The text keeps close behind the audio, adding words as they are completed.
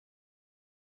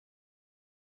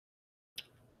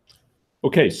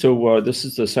Okay, so this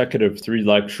is the second of 3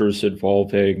 lectures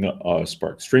involving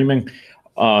Spark streaming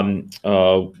and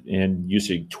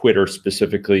using Twitter,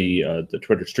 specifically the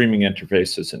Twitter streaming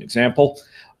interface as an example.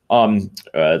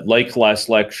 Like last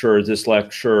lecture, this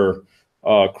lecture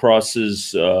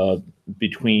crosses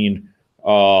between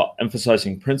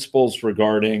emphasizing principles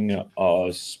regarding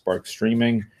Spark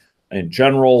streaming in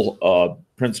general,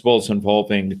 principles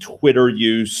involving Twitter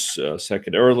use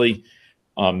secondarily,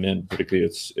 and particularly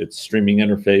its streaming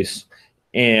interface,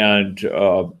 and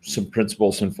some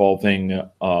principles involving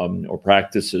or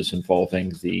practices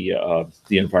involving the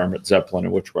environment Zeppelin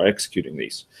in which we're executing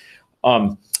these.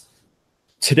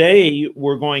 Today,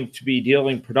 we're going to be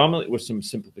dealing predominantly with some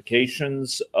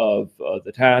simplifications of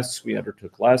the tasks we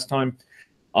undertook last time,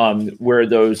 where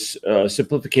those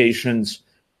simplifications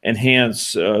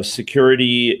enhance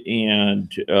security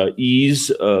and ease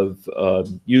of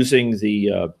using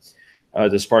the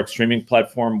Spark streaming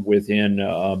platform within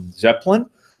Zeppelin,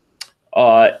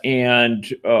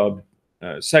 and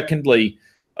secondly,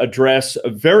 address a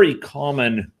very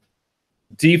common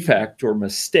defect or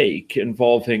mistake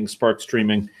involving Spark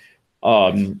streaming,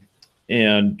 and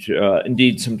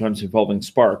indeed sometimes involving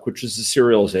Spark, which is a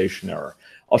serialization error.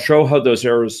 I'll show how those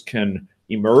errors can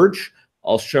emerge.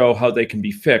 I'll show how they can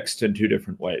be fixed in 2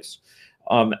 different ways.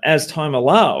 As time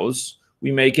allows,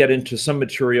 we may get into some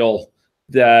material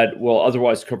that we'll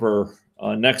otherwise cover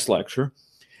next lecture.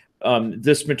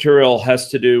 This material has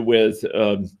to do with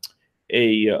a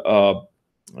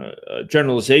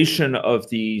generalization of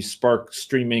the Spark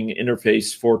streaming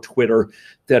interface for Twitter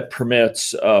that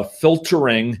permits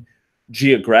filtering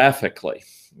geographically.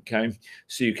 Okay,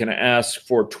 so you can ask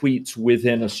for tweets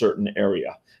within a certain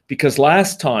area, because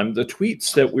last time the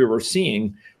tweets that we were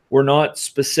seeing were not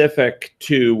specific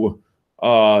to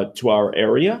our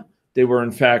area. They were,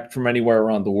 in fact, from anywhere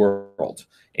around the world,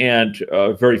 and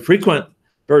very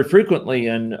frequently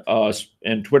in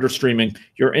Twitter streaming,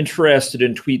 you're interested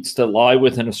in tweets that lie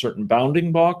within a certain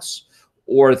bounding box,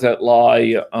 or that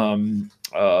lie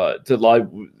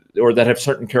or that have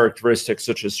certain characteristics,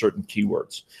 such as certain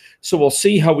keywords. So we'll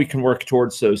see how we can work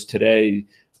towards those today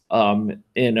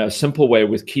in a simple way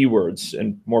with keywords,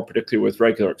 and more particularly with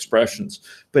regular expressions.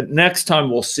 But next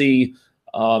time we'll see,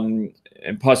 and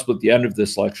possibly at the end of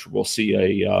this lecture, we'll see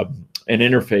an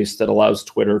interface that allows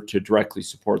Twitter to directly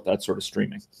support that sort of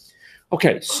streaming.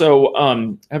 Okay, so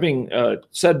having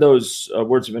said those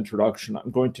words of introduction,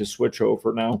 I'm going to switch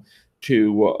over now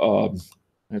to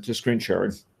screen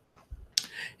sharing.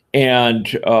 And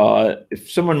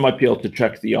if someone might be able to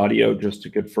check the audio just to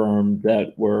confirm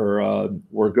that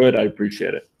we're good, I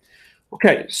appreciate it.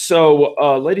 Okay, so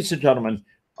ladies and gentlemen,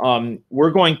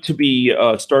 we're going to be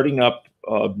starting up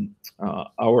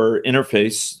our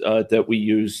interface that we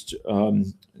used,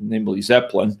 namely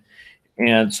Zeppelin.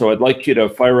 And so I'd like you to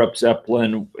fire up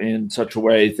Zeppelin in such a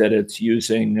way that it's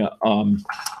using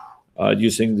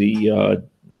the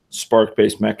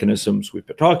Spark-based mechanisms we've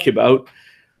been talking about.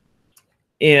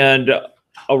 And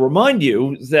I'll remind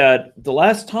you that the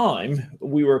last time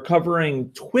we were covering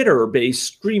Twitter-based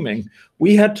streaming,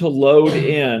 we had to load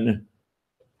in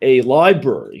a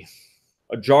library,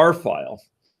 a jar file,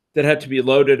 that had to be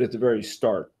loaded at the very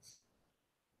start.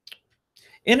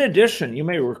 In addition, you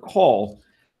may recall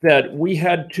that we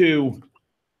had to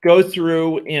go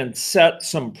through and set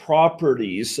some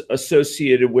properties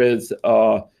associated with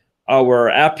our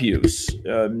app use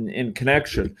in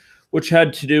connection, which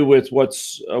had to do with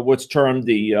what's termed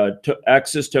the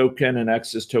access token and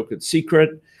access token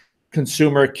secret,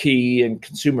 consumer key, and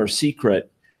consumer secret,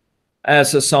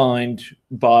 as assigned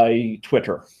by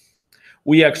Twitter.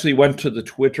 We actually went to the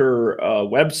Twitter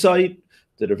website,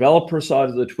 the developer side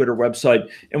of the Twitter website,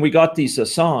 and we got these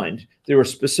assigned. They were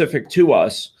specific to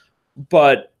us,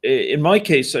 but in my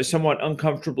case, I somewhat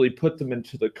uncomfortably put them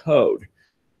into the code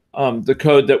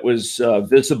that was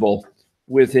visible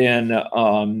within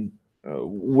the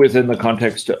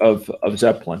context of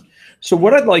Zeppelin. So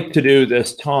what I'd like to do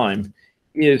this time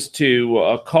is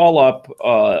to call up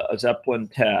a Zeppelin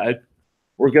tag.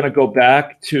 We're going to go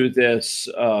back to this,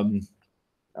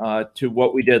 to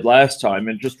what we did last time,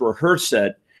 and just rehearse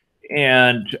it.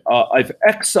 And I've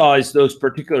excised those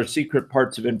particular secret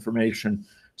parts of information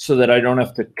so that I don't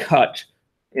have to cut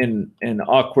and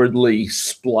awkwardly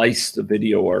splice the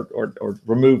video or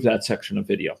remove that section of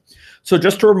video. So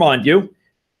just to remind you,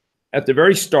 at the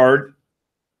very start,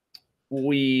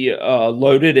 we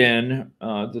loaded in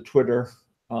the Twitter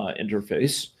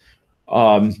interface.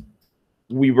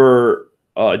 We were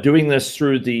doing this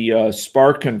through the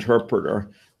Spark interpreter.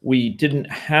 We didn't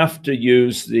have to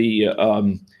use the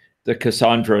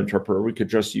Cassandra interpreter. We could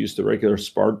just use the regular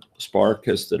Spark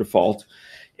as the default.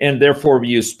 and therefore we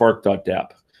use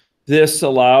spark.dep. This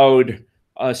allowed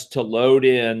us to load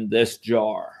in this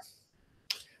jar.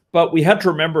 But we had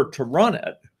to remember to run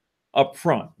it up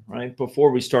front, right,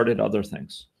 before we started other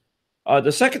things.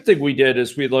 The second thing we did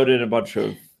is we loaded in a bunch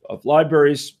of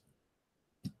libraries,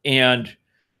 and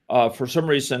for some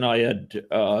reason I had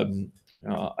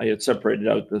separated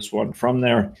out this one from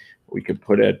there. We could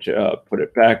put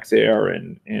it back there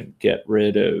and get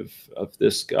rid of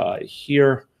this guy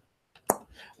here.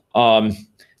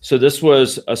 So this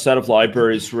was a set of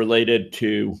libraries related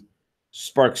to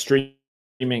Spark streaming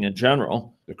in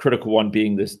general, the critical one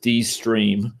being this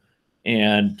dstream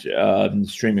and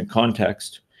streaming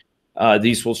context.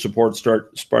 These will support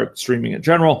Spark streaming in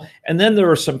general. And then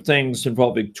there are some things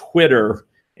involving Twitter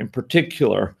in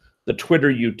particular, the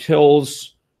Twitter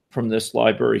utils from this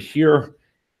library here,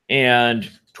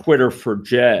 and Twitter for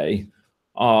J,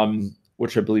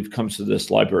 which I believe comes to this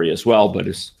library as well, but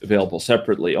is available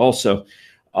separately also,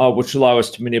 which allow us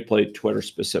to manipulate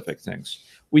Twitter-specific things.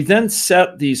 We then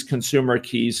set these consumer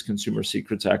keys, consumer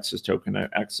secrets, access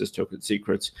token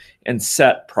secrets, and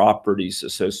set properties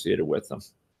associated with them.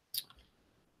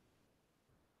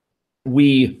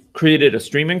 We created a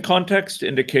streaming context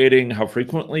indicating how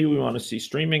frequently we want to see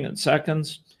streaming in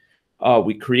seconds.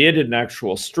 We created an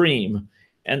actual stream,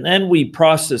 and then we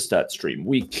processed that stream.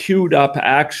 We queued up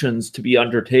actions to be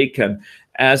undertaken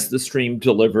as the stream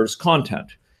delivers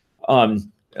content.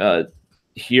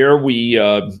 Here we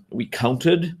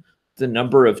counted the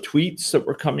number of tweets that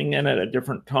were coming in at a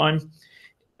different time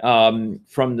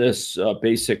from this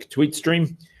basic tweet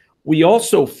stream. We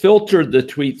also filtered the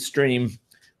tweet stream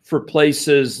for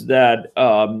places that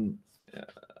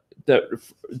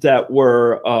that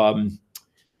were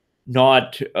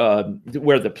not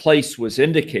where the place was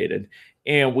indicated,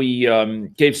 and we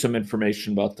gave some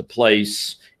information about the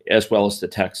place as well as the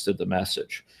text of the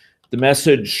message. The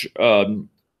message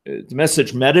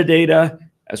metadata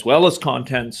as well as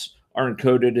contents are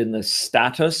encoded in the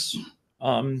status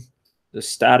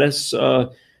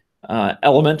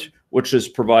element, which is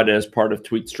provided as part of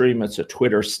TweetStream. It's a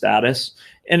Twitter status,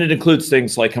 and it includes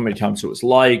things like how many times it was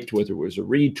liked, whether it was a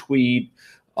retweet,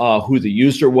 who the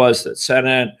user was that sent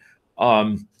it,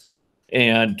 and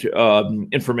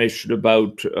information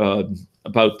about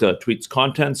the tweet's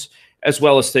contents, as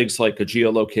well as things like a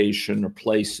geolocation or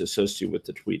place associated with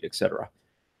the tweet, etc.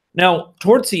 Now,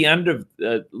 towards the end of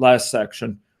the last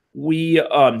section, we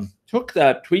took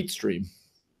that tweet stream,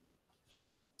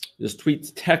 this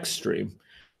tweet's text stream,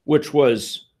 which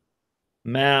was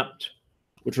mapped,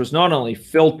 which was not only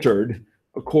filtered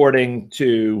according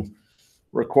to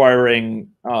requiring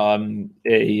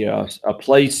a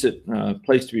place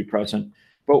to be present,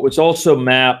 but was also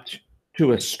mapped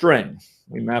to a string.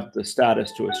 We mapped the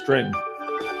status to a string.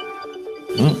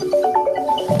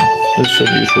 That's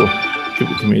unusual.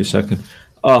 Give me a second.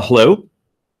 Hello?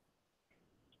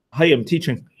 Hi, I'm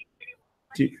teaching.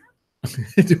 Do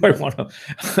I want to?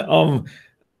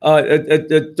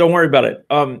 Don't worry about it.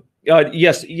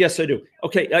 Yes, I do.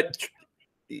 Okay.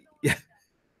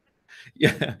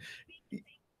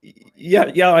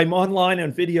 Yeah. I'm online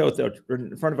on video though,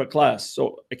 in front of a class,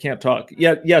 so I can't talk.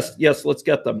 Yes. Let's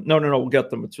get them. No. We'll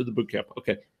get them. It's for the boot camp.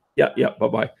 Okay. Yeah.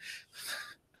 Bye.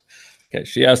 Okay.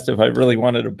 She asked if I really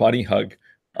wanted a bunny hug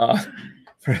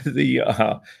for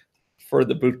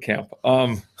the boot camp.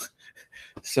 I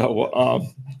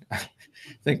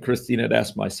think Christine had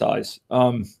asked my size.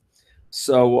 I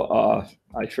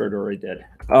sure already did.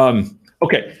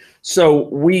 Okay, so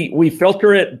we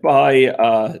filter it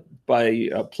by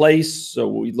place. So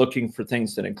we're looking for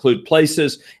things that include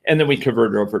places, and then we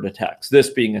convert it over to text. This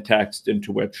being a text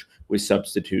into which we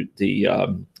substitute the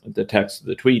text of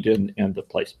the tweet and the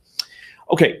place.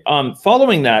 Okay,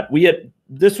 following that,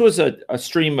 this was a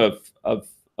stream of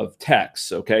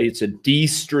text. Okay, it's a D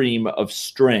stream of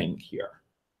string here.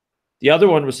 The other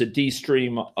one was a D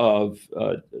stream of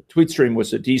tweet stream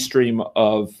was a D stream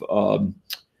of a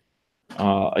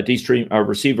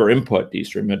receiver input D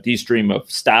stream, a D stream of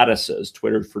statuses,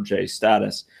 Twitter for J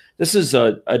status. This is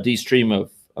a D stream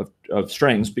of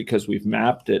strings because we've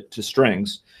mapped it to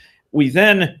strings. We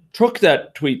then took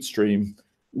that tweet stream,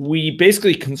 we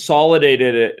basically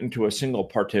consolidated it into a single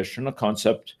partition, a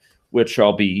concept which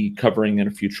I'll be covering in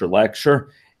a future lecture,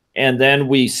 and then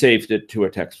we saved it to a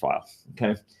text file.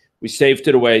 Okay. We saved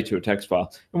it away to a text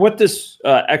file. And what this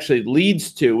actually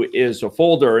leads to is a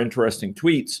folder, interesting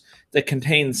tweets, that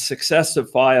contains successive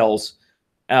files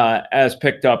as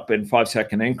picked up in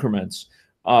 5-second increments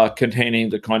containing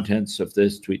the contents of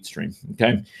this tweet stream.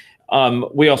 Okay.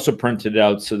 We also printed it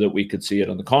out so that we could see it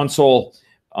on the console.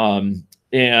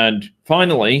 And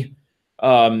finally,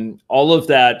 all of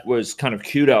that was kind of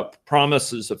queued up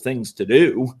promises of things to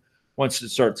do once it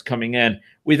starts coming in.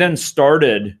 We then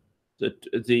started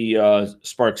the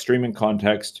Spark streaming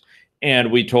context,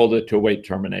 and we told it to await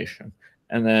termination.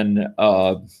 And then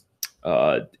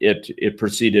it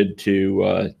proceeded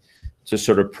to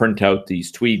sort of print out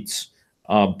these tweets,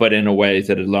 but in a way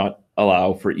that did not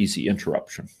allow for easy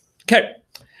interruption. Okay.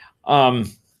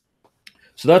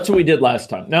 So that's what we did last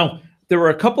time. Now, there were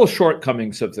a couple of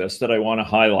shortcomings of this that I want to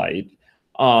highlight.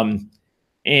 The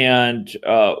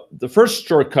first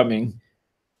shortcoming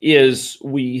is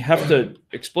we have to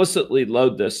explicitly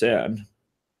load this in,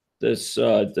 this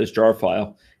jar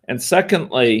file. And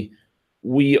secondly,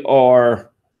 we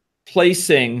are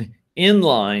placing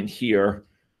inline here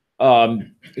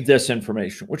this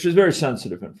information, which is very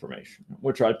sensitive information,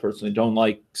 which I personally don't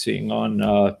like seeing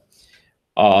on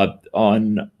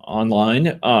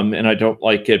online, and I don't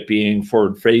like it being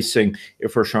forward-facing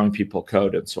if we're showing people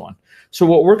code and so on. So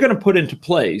what we're going to put into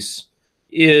place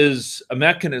is a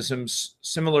mechanism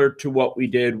similar to what we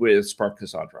did with Spark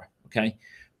Cassandra, okay?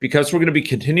 Because we're going to be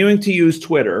continuing to use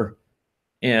Twitter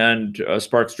and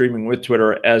Spark streaming with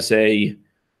Twitter as an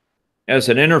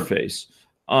interface.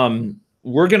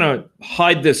 We're going to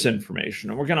hide this information,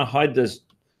 and we're going to hide this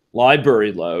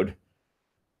library load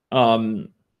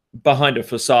behind a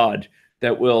facade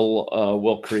that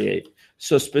we'll create.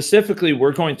 So specifically,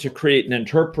 we're going to create an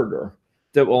interpreter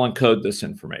that will encode this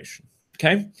information,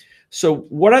 okay? So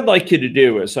what I'd like you to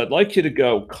do is I'd like you to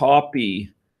go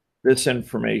copy this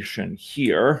information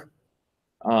here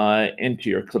into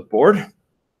your clipboard.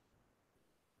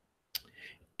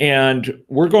 And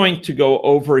we're going to go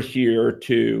over here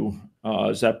to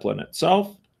Zeppelin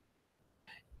itself.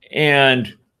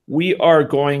 And we are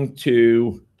going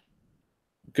to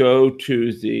go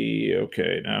to the,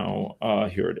 okay, now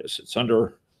here it is. It's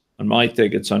under, on my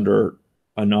thing, it's under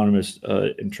anonymous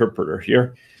interpreter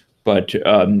here. But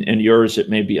in yours, it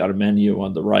may be on a menu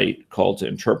on the right called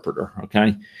interpreter,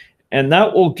 okay? And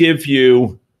that will give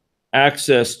you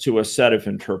access to a set of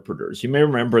interpreters. You may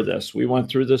remember this. We went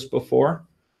through this before.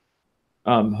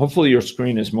 Hopefully your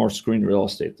screen is more screen real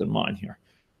estate than mine here.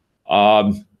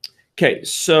 Okay,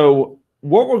 so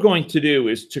what we're going to do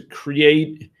is to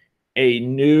create a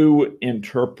new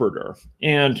interpreter.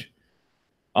 And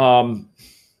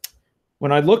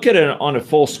when I look at it on a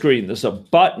full screen, there's a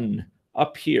button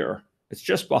up here. It's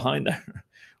just behind there,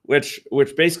 which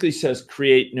basically says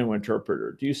create new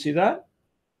interpreter. Do you see that?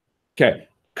 Okay,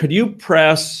 could you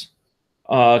press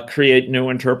create new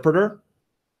interpreter?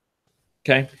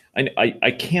 Okay,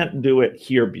 I can't do it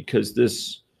here because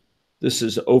this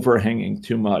is overhanging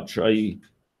too much. I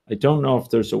don't know if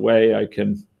there's a way I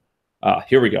can.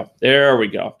 Here we go. There we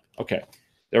go. Okay,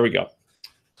 there we go.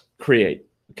 Create.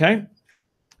 Okay.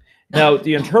 Now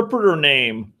the interpreter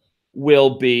name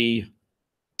will be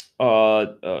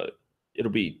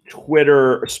it'll be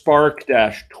Twitter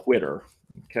Spark-Twitter.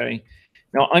 Okay.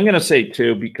 Now I'm going to say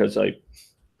 2 because I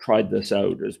tried this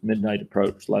out as midnight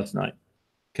approach last night.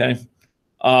 Okay.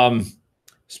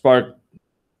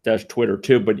 Spark-Twitter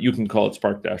 2, but you can call it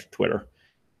Spark-Twitter.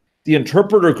 The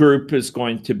interpreter group is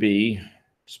going to be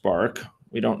Spark.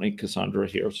 We don't need Cassandra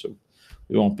here, so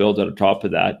we won't build at the top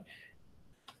of that.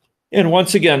 And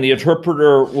once again, the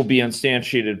interpreter will be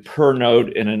instantiated per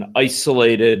node in an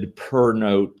isolated per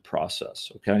node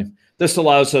process, okay? This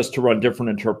allows us to run different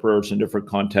interpreters in different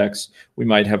contexts. We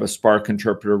might have a Spark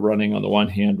interpreter running on the one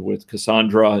hand with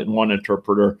Cassandra in one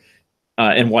interpreter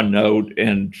in one node,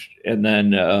 and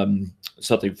then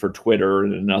something for Twitter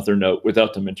in another node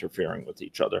without them interfering with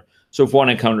each other. So if one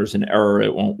encounters an error,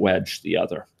 it won't wedge the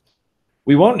other.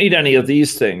 We won't need any of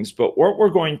these things, but what we're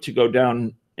going to go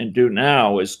down and do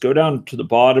now is go down to the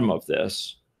bottom of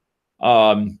this,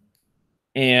 and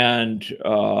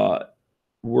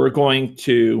we're going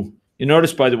to, you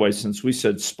notice, by the way, since we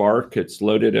said Spark, it's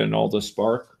loaded in all the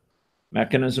Spark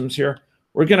mechanisms here.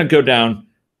 We're going to go down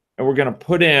and we're going to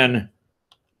put in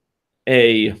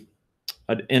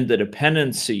in the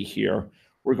dependency here,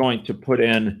 we're going to put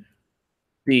in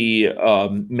the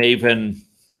Maven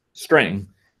string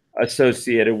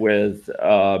associated with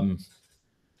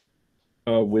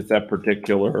that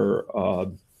particular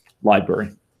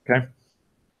library. Okay.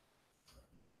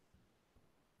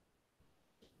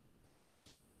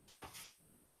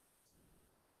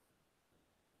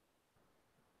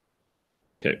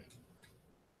 Okay.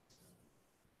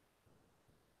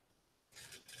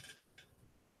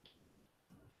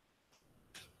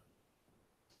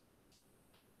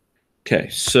 Okay,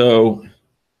 so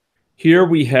here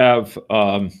we have,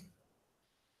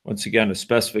 once again, a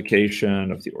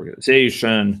specification of the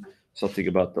organization, something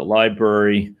about the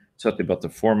library, something about the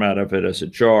format of it as a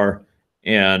jar,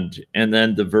 and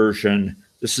then the version,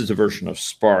 this is the version of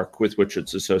Spark with which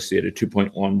it's associated.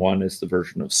 2.11 is the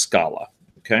version of Scala.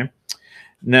 Okay.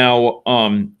 Now,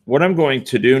 what I'm going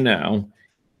to do now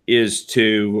is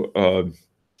to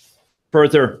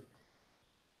further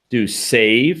do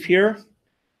save here.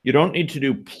 You don't need to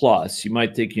do plus. You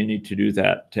might think you need to do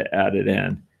that to add it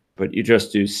in, but you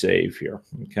just do save here.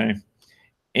 Okay.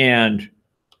 And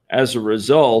as a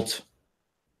result,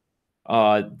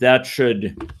 that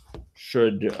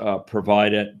should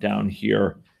provide it down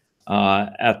here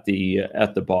at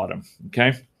the bottom.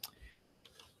 Okay.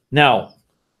 Now,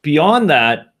 beyond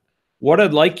that, what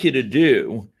I'd like you to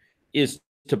do is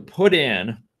to put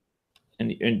in,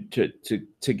 and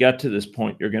to get to this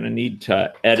point, you're going to need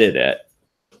to edit it.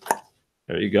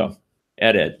 There you go.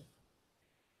 Edit.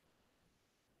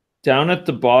 Down at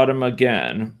the bottom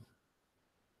again,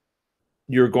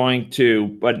 you're going to,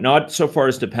 but not so far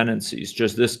as dependencies,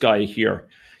 just this guy here.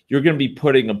 You're going to be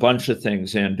putting a bunch of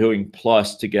things in, doing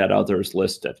plus to get others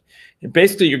listed. And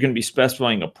basically, you're going to be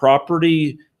specifying a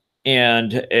property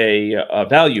and a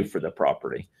value for the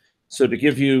property. So to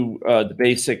give you the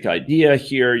basic idea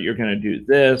here, you're going to do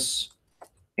this,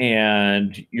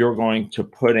 and you're going to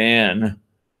put in,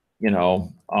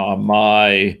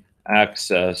 my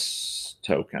access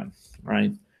token,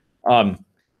 right?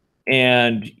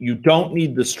 And you don't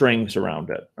need the strings around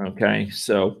it, okay?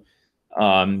 So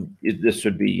this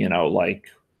would be, like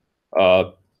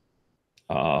 1F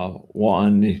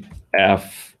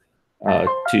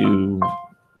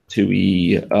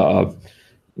 2E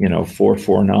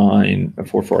 449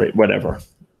 448, whatever,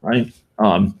 right?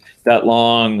 That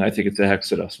long, I think it's a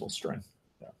hexadecimal string.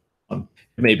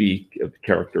 Maybe a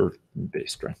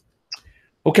character-based string.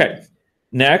 Okay,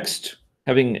 next,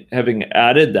 having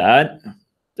added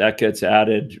that gets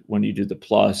added when you do the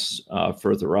plus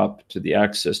further up to the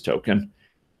access token.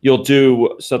 You'll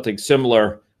do something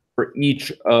similar for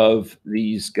each of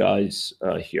these guys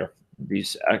here,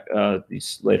 these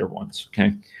later ones.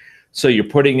 Okay, so you're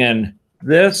putting in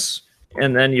this,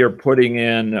 and then you're putting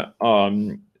in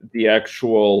the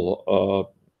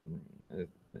actual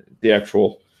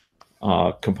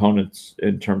components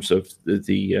in terms of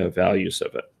the values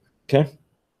of it. Okay.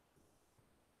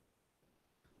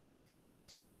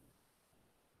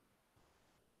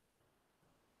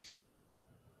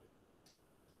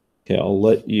 Okay, I'll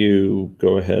let you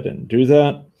go ahead and do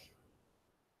that.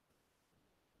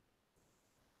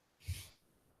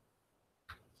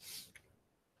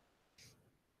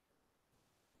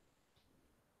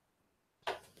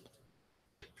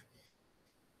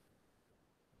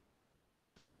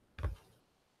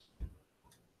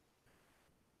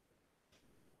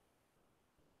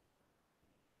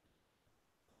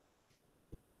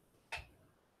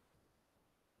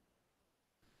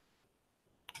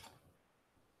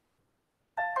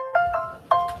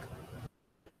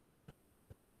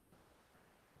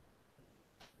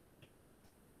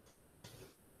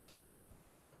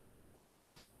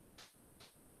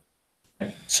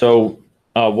 So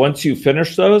once you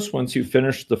finish those, once you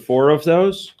finish the 4 of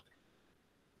those,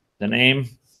 the name,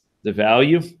 the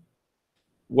value,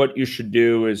 what you should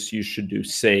do is you should do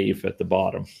save at the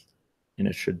bottom, and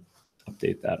it should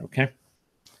update that, okay?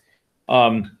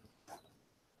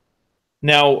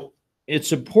 Now,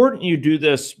 it's important you do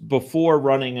this before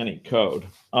running any code,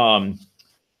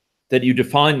 that you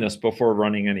define this before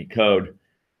running any code.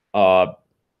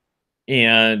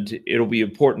 And it'll be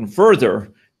important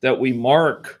further that we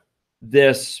mark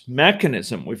this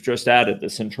mechanism we've just added,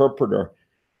 this interpreter.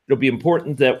 It'll be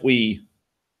important that we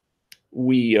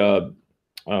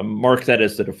mark that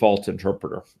as the default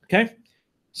interpreter. Okay.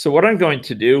 So what I'm going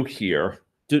to do here,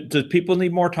 do people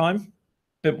need more time?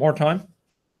 A bit more time?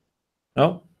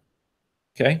 No?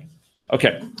 Okay.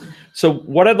 Okay. So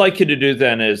what I'd like you to do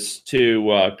then is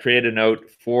to create a note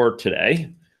for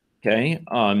today. Okay.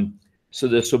 So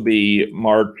this will be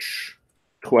March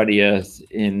 20th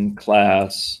in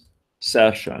class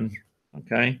session.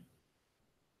 Okay.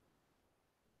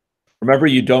 Remember,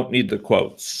 you don't need the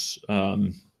quotes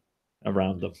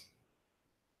around them.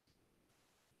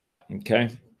 Okay.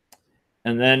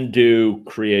 And then do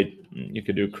create, you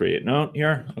could do create note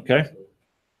here. Okay.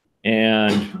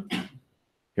 And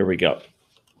here we go.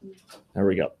 There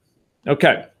we go.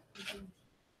 Okay.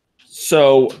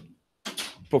 So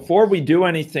before we do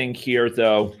anything here,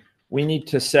 though, we need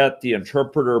to set the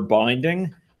interpreter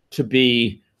binding to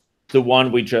be the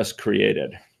one we just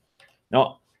created.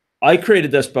 Now, I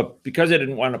created this, but because I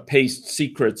didn't want to paste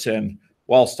secrets in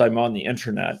whilst I'm on the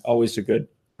internet, always a good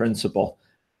principle,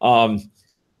 I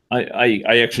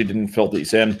actually didn't fill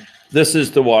these in. This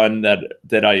is the one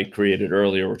that I created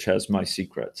earlier, which has my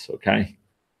secrets, okay?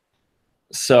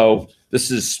 So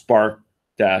this is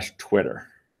Spark-Twitter.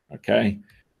 Okay.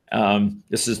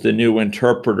 This is the new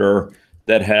interpreter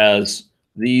that has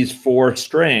these 4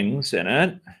 strings in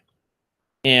it,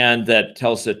 and that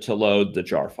tells it to load the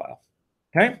jar file.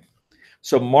 Okay.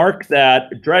 So mark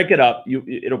that, drag it up.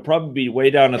 It'll probably be way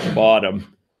down at the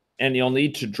bottom, and you'll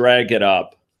need to drag it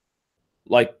up.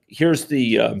 Like here's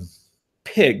the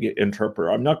pig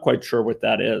interpreter. I'm not quite sure what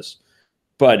that is,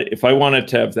 but if I wanted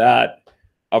to have that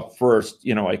up first,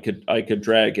 you know, I could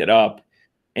drag it up,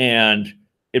 and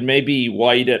it may be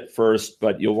white at first,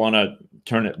 but you'll want to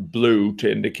turn it blue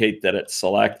to indicate that it's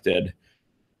selected,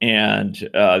 and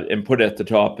put it at the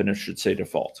top, and it should say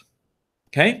default.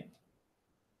 Okay.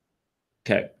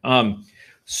 Okay.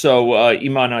 So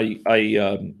Iman,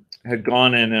 I had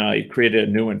gone in and I created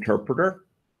a new interpreter,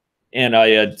 and I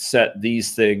had set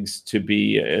these things to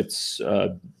be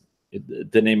the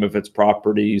name of its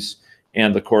properties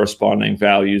and the corresponding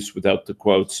values without the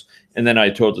quotes. And then I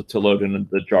told it to load in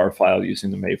the jar file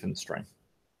using the Maven string.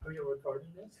 Are you recording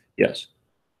this? Yes.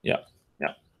 Yeah.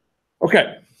 Yeah.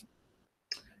 Okay.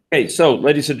 Okay. So,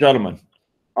 ladies and gentlemen,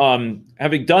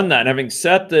 having done that, having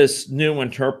set this new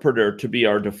interpreter to be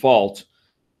our default,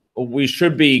 we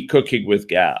should be cooking with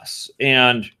gas.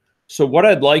 And so what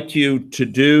I'd like you to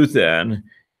do then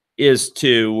is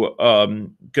to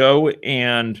go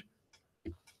and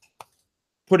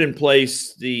put in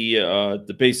place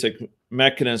the basic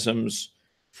mechanisms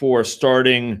for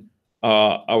starting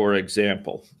our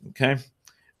example. Okay.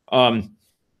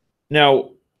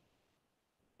 Now,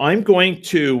 I'm going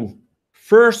to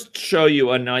first show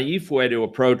you a naive way to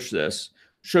approach this,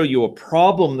 show you a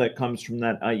problem that comes from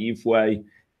that naive way,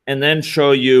 and then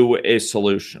show you a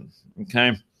solution.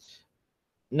 Okay.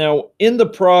 Now, in the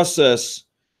process,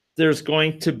 there's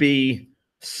going to be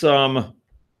some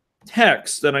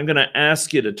text that I'm going to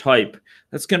ask you to type.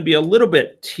 That's going to be a little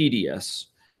bit tedious.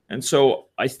 And so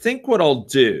I think what I'll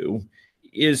do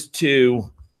is to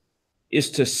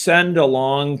send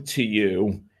along to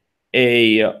you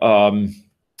a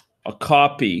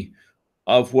copy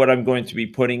of what I'm going to be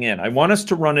putting in. I want us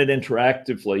to run it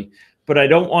interactively, but I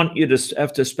don't want you to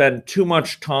have to spend too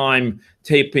much time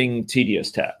typing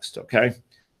tedious text, okay?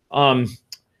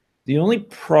 The only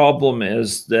problem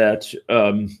is that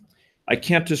I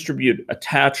can't distribute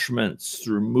attachments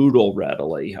through Moodle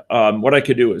readily. What I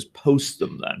could do is post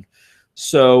them then.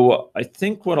 So I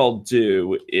think what I'll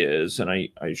do is, and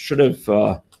I should have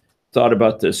thought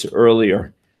about this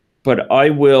earlier, but I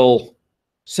will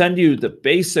send you the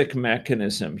basic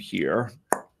mechanism here.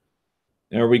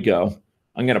 There we go.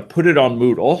 I'm going to put it on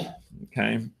Moodle.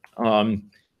 Okay.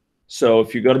 So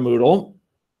if you go to Moodle,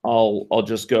 I'll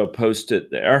just go post it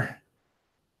there,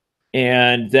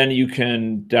 and then you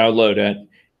can download it.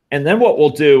 And then what we'll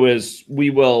do is we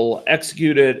will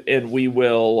execute it, and we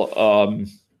will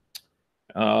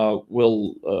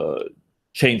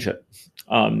change it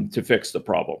to fix the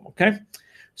problem. Okay.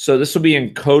 So this will be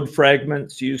in code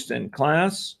fragments used in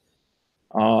class.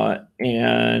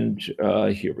 And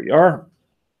here we are.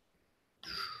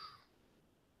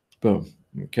 Boom.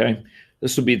 Okay.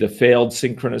 This will be the failed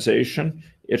synchronization.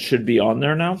 It should be on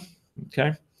there now.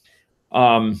 Okay.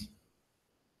 And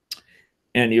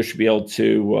you should be able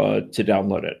to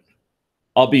download it.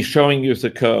 I'll be showing you the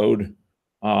code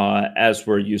as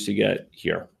we're using it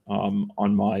here on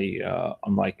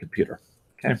my computer.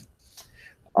 Okay.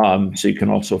 So you can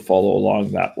also follow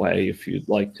along that way if you'd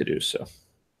like to do so.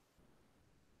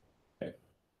 Okay.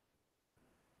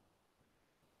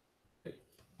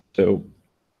 So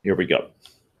here we go.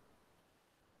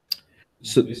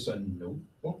 So this is a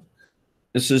notebook?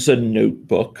 This is a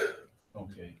notebook.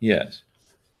 Okay. Yes.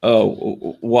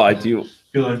 Oh, why do you?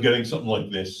 Because I'm getting something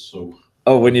like this, so.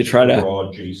 Oh, when you try to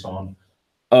draw JSON.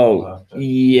 Oh,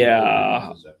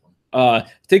 yeah. I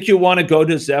think you want to go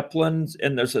to Zeppelin,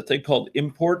 and there's a thing called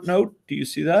import note. Do you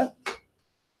see that?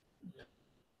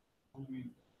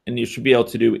 And you should be able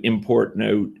to do import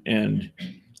note, and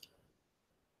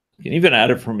you can even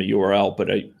add it from a URL. But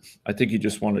I think you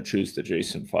just want to choose the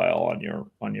JSON file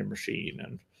on your machine,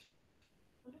 and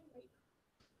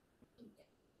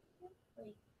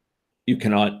you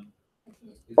cannot.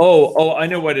 Oh, I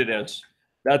know what it is.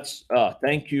 That's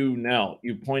thank you, Nell.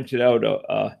 You pointed out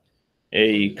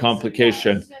a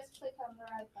complication.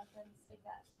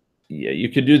 Yeah, you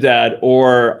could do that,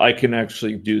 or I can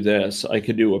actually do this. I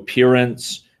could do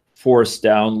appearance, force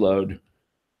download.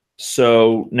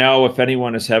 So now if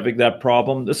anyone is having that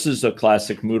problem, this is a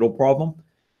classic Moodle problem.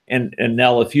 And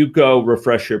Nell, if you go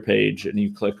refresh your page and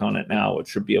you click on it now, it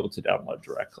should be able to download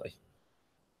directly.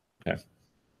 Okay.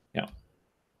 Yeah.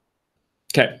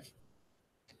 Okay.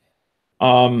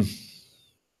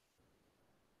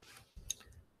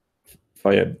 if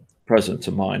I had presence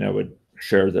of mind, I would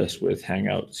share this with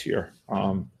Hangouts here.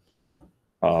 But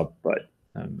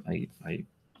I'm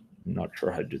not sure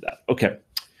how to do that. Okay.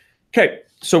 Okay.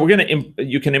 So we're going to,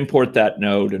 you can import that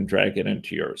node and drag it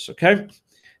into yours. Okay.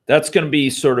 That's going to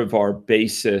be sort of our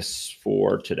basis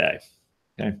for today.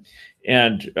 Okay.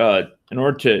 And in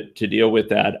order to deal with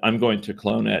that, I'm going to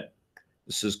clone it.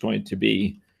 This is going to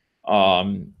be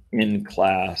in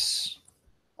class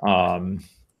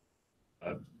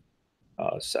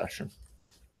session.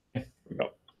 Here we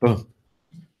go. Boom.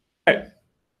 Okay.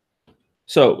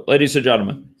 So, ladies and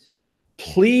gentlemen,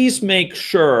 please make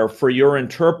sure for your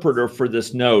interpreter for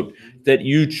this note that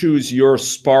you choose your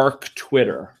Spark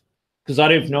Twitter, because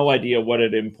I have no idea what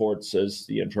it imports as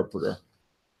the interpreter.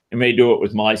 It may do it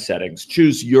with my settings.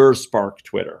 Choose your Spark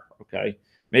Twitter, okay?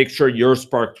 Make sure your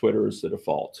Spark Twitter is the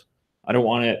default. I don't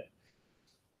want it,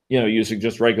 you know, using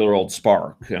just regular old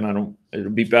Spark, and it'll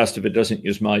be best if it doesn't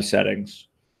use my settings,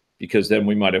 because then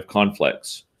we might have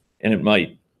conflicts, and it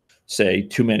might say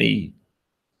too many,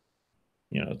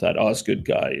 you know, that Osgood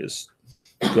guy is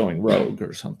going rogue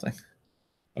or something.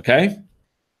 Okay?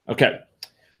 Okay.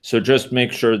 So just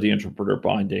make sure the interpreter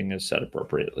binding is set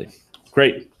appropriately.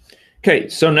 Great. Okay,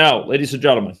 so now, ladies and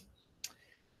gentlemen,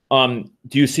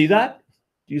 do you see that?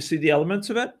 Do you see the elements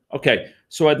of it? Okay,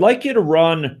 so I'd like you to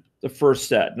run the first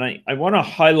set. And I want to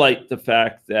highlight the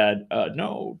fact that,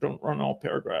 no, don't run all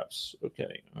paragraphs.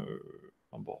 Okay,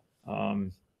 humble.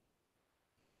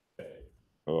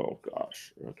 Oh,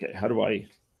 gosh. Okay, how do I,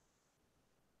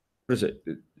 what is it?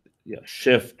 Yeah,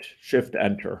 shift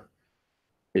enter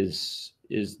is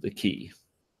the key.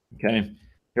 Okay,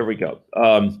 here we go.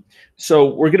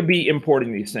 So we're going to be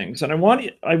importing these things, and I want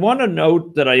to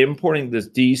note that I'm importing this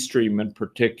D stream in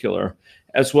particular,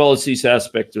 as well as these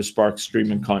aspects of Spark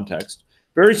Stream and context,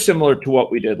 very similar to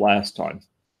what we did last time.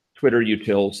 Twitter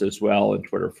utils as well, and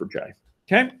Twitter for J.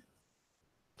 Okay.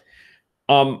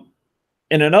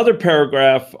 In another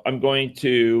paragraph, I'm going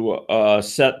to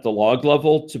set the log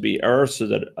level to be error so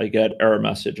that I get error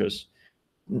messages.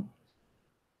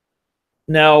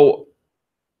 Now,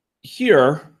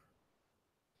 here,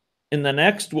 in the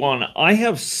next one, I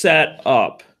have set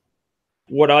up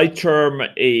what I term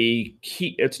a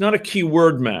key. It's not a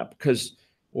keyword map, because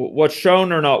what's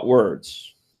shown are not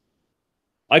words.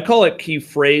 I call it key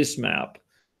phrase map,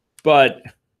 but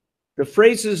the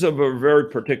phrases of a very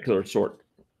particular sort.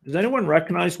 Does anyone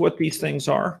recognize what these things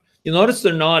are? You'll notice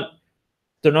they're not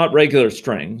regular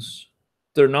strings.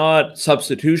 They're not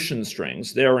substitution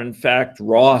strings. They're, in fact,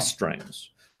 raw strings,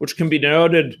 which can be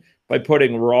denoted by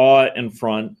putting raw in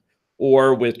front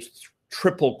or with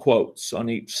triple quotes on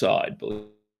each side, believe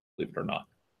it or not.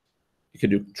 You can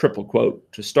do triple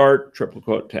quote to start, triple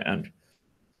quote to end.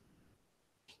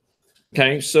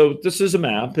 Okay, so this is a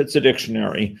map. It's a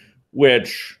dictionary,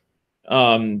 which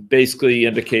basically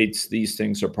indicates these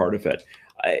things are part of it.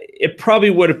 It probably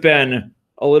would have been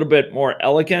a little bit more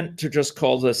elegant to just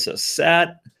call this a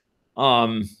set,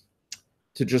 to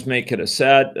just make it a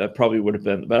set. That probably would have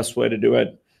been the best way to do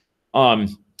it.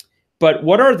 But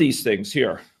what are these things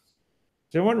here?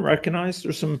 Does anyone recognize?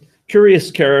 There's some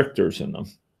curious characters in them.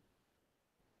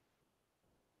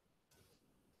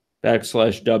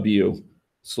 \W,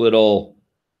 this little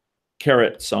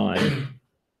caret sign.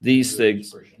 These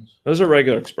things, those are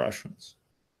regular expressions.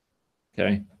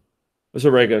 Okay, those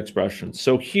are regular expressions.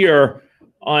 So here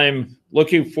I'm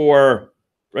looking for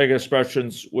regular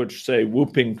expressions which say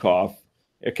whooping cough.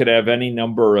 It could have any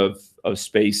number of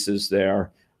spaces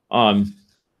there.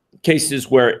 Cases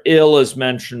where ill is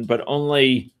mentioned, but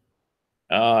only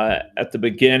at the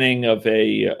beginning of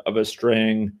a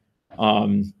string,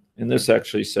 and this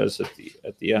actually says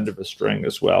at the end of a string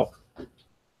as well.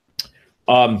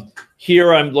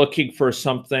 Here I'm looking for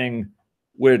something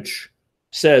which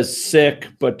says sick,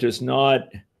 but does not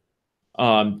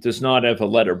have a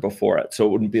letter before it, so it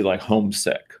wouldn't be like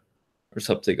homesick or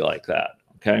something like that.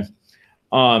 Okay,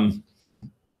 and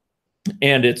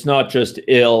it's not just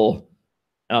ill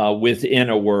within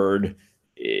a word.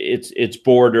 It's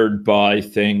bordered by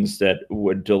things that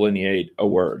would delineate a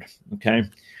word. Okay,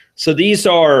 so these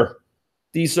are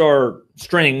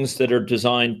strings that are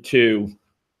designed to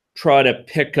try to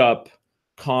pick up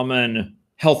common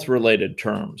health-related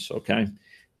terms, okay?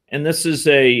 And this is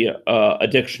a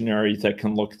dictionary that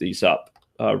can look these up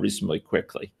reasonably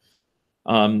quickly.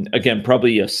 Again,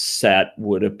 probably a set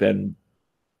would have been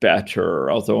better,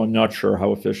 although I'm not sure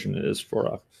how efficient it is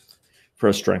for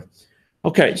a string.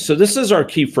 Okay, so this is our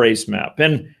key phrase map,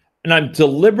 and I'm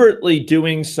deliberately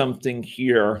doing something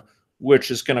here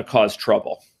which is going to cause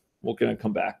trouble. We're going to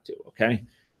come back to, okay?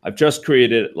 I've just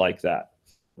created it like that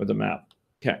with a map.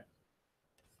 Okay.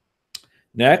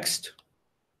 Next,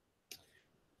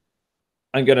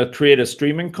 I'm going to create a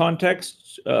streaming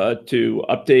context to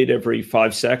update every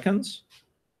 5 seconds.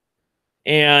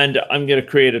 And I'm going to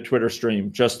create a Twitter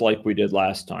stream just like we did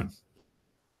last time.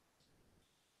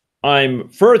 I'm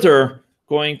further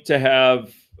going to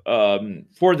have,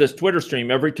 for this Twitter stream,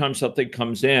 every time something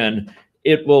comes in,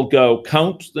 it will go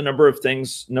count the number of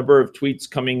things, number of tweets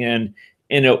coming in,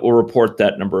 and it will report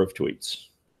that number of tweets.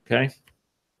 Okay?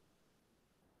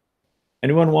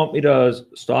 Anyone want me to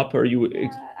stop? Or are you?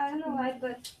 I don't know why,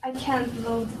 but I can't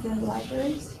load the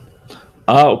libraries.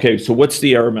 Ah, okay. So what's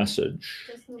the error message?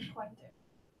 There's no pointer.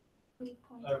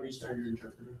 Restart your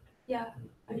interpreter. Yeah.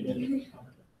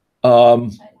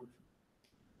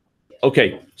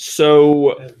 Okay.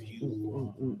 So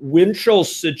Winchell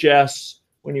suggests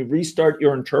when you restart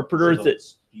your interpreter So that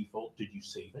that's default. Did you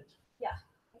save it? Yeah,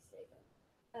 I saved it.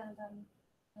 And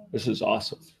this is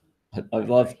awesome. I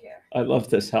right love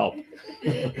this help.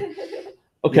 here.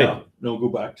 Okay. Yeah. No, go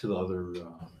back to the other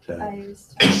tab. I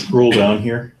Scroll down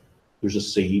here. There's a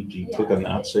save. Do you click on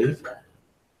that save?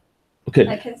 Okay.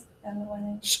 I can stand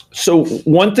one. So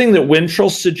one thing that Winchell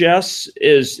suggests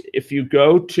is if you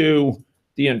go to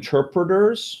the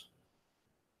interpreters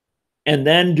and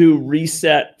then do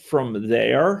reset from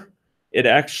there, it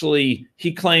actually,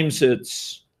 he claims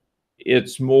there's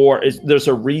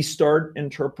a restart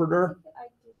interpreter.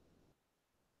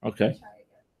 Okay.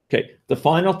 Okay. The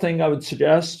final thing I would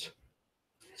suggest,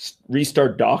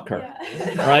 restart Docker,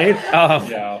 Yeah. right?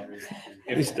 Yeah.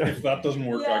 If that doesn't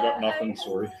work, I got nothing.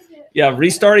 Sorry. Yeah,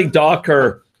 restarting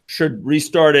Docker should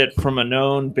restart it from a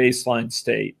known baseline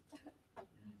state,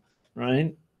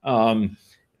 right? And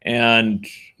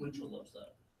Winchell loves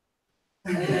that.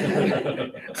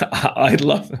 I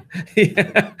love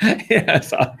it.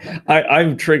 Yes,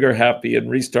 I'm trigger happy in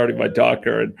restarting my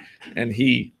Docker, and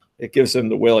it gives him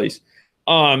the willies.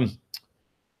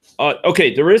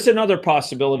 Okay, there is another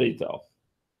possibility though.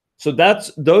 So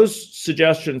those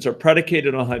suggestions are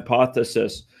predicated on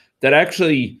hypothesis that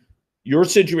actually your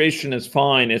situation is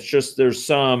fine. It's just there's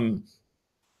some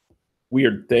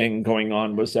weird thing going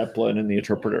on with Zeppelin and the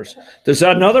interpreters. There's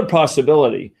another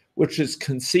possibility, which is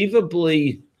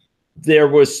conceivably there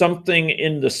was something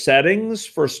in the settings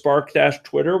for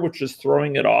Spark-Twitter which is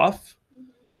throwing it off.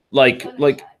 Like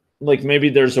maybe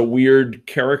there's a weird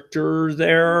character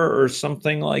there or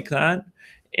something like that.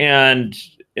 And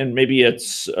maybe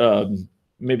it's throwing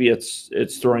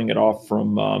it off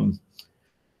from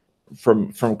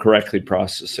correctly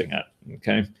processing it.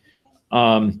 Okay.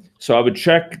 So I would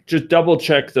just double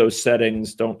check those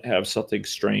settings don't have something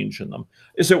strange in them.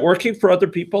 Is it working for other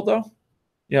people though?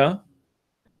 Yeah.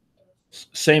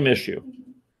 Same issue.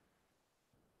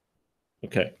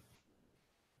 Okay.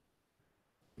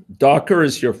 Docker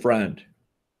is your friend.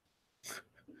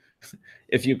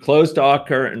 If you close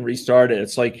Docker and restart it,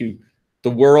 it's like the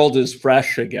world is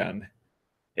fresh again.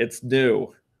 It's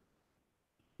new.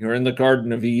 You're in the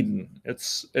Garden of Eden.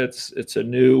 It's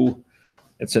an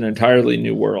entirely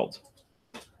new world.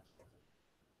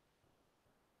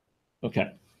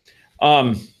 Okay.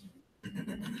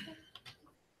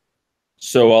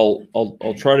 So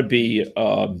I'll try to be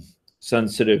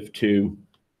sensitive to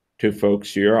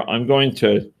folks here. I'm going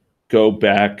to go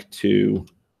back to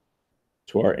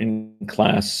our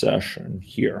in-class session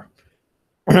here.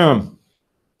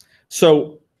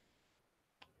 So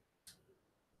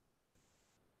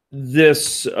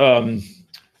this, how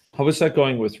is that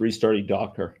going with restarting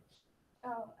Docker?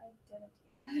 Oh, I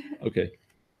didn't. Okay.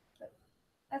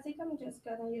 I think I'm just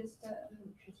gonna use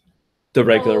The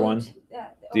regular old, one? Yeah,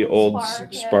 The old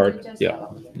Spark. Spark. Just Yeah.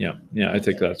 I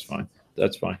think that's fine.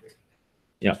 That's fine.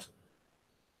 Yeah.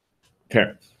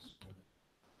 Okay.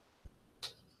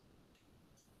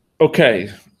 Okay.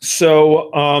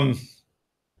 So,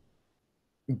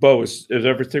 Bo, is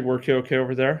everything working okay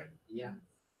over there? Yeah.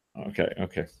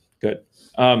 Okay. Good.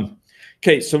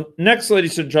 Okay. So next,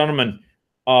 ladies and gentlemen,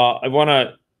 I want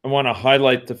to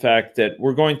highlight the fact that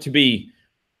we're going to be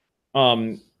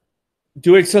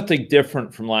doing something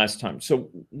different from last time. So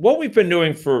what we've been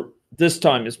doing for this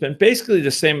time has been basically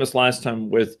the same as last time,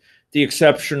 with the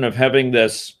exception of having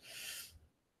this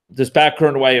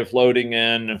background way of loading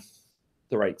in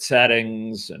the right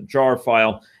settings and jar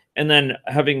file, and then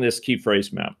having this key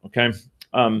phrase map. Okay.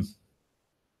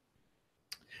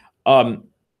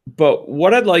 But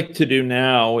what I'd like to do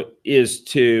now is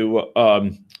to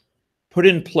put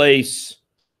in place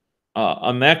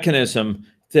a mechanism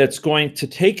that's going to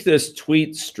take this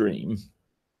tweet stream,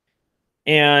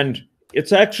 and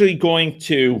it's actually going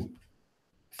to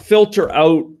filter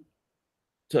out,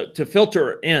 to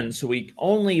filter in, so we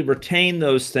only retain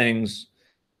those things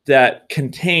that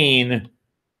contain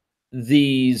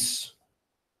these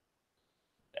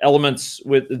elements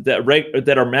with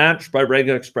that are matched by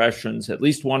regular expressions, at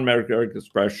least one regular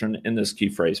expression in this key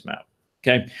phrase map.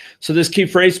 Okay, so this key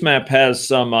phrase map has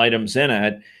some items in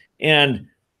it, and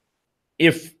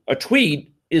if a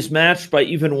tweet is matched by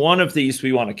even one of these,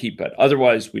 we want to keep it.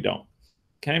 Otherwise, we don't.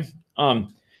 Okay.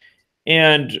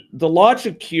 And the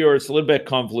logic here is a little bit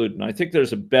convoluted, and I think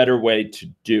there's a better way to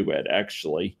do it,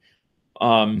 actually.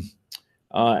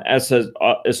 As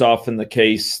is often the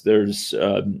case, there's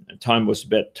time was a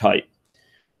bit tight.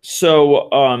 So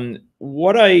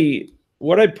what I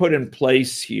put in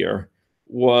place here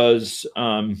was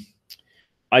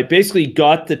I basically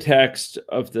got the text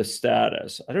of the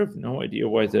status. I have no idea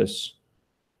why this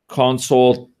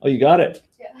console. Oh, you got it.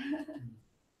 Yeah.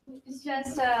 It's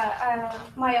just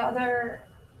my other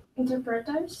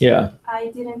interpreters. Yeah.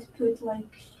 I didn't put like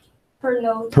per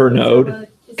node. Per node.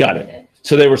 Got it.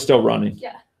 So they were still running.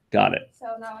 Yeah. Got it. So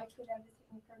now I put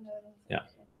everything per node. Yeah.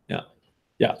 Yeah.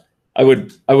 Yeah. I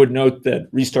would note that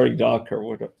restarting Docker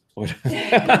would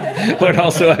would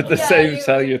also have the same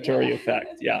salutary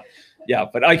effect. Yeah. Yeah.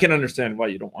 But I can understand why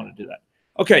you don't want to do that.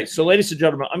 Okay. So ladies and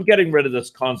gentlemen, I'm getting rid of this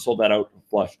console that out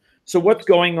flush. So what's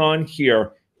going on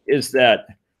here is that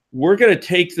we're going to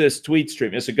take this tweet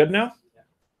stream. Is it good now? Yeah.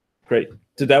 Great.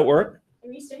 Did that work?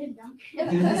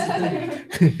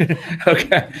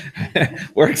 Okay.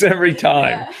 Works every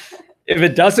time. Yeah. If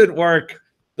it doesn't work,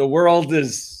 the world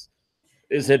is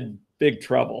in big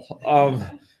trouble.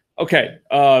 Okay.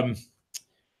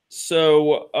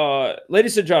 So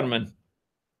ladies and gentlemen,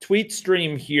 tweet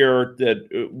stream here that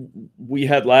we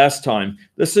had last time.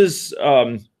 This is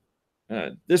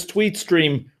this tweet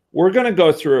stream. We're going to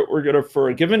go through it. We're going to, for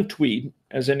a given tweet,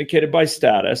 as indicated by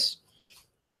status,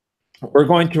 we're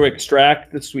going to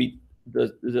extract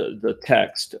the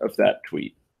text of that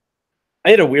tweet.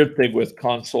 I had a weird thing with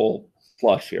console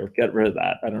flush here. Get rid of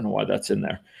that. I don't know why that's in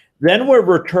there. Then we're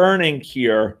returning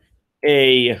here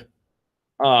a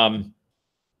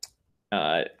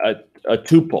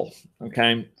tuple.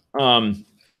 Okay.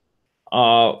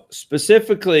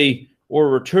 Specifically, we're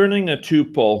returning a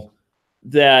tuple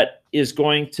that is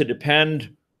going to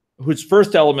depend, whose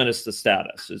first element is the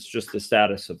status. It's just the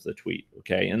status of the tweet,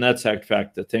 okay? And that's, in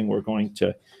fact, the thing we're going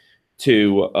to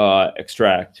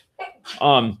extract.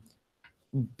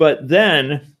 But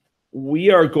then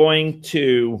we are going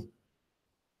to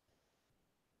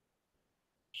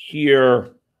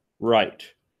here, right.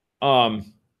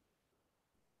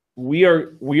 We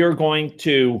are going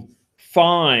to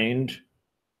find,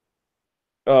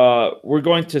 we're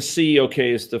going to see,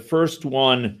 okay, is the first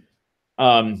one,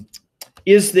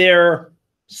 is there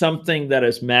something that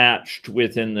is matched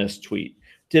within this tweet?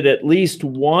 Did at least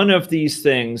one of these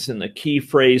things in the key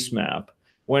phrase map,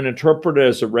 when interpreted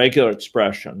as a regular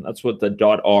expression, that's what the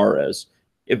 .r is.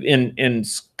 If in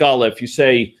Scala, if you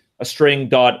say a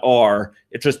string .r,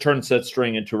 it just turns that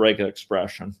string into a regular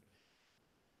expression.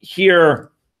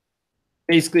 Here,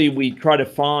 basically, we try to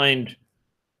find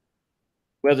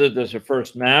whether there's a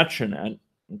first match in it,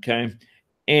 okay?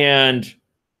 And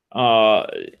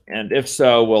if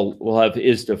so, we'll have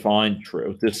is defined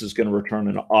true. This is going to return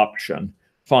an option.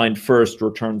 Find first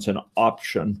returns an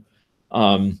option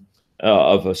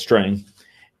of a string,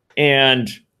 and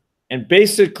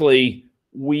basically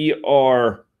we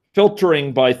are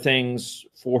filtering by things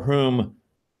for whom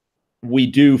we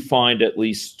do find at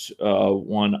least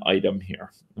one item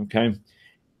here. Okay,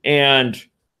 and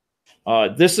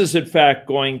this is in fact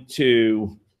going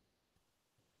to.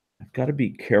 I've got to be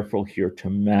careful here to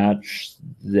match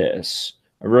this.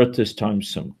 I wrote this time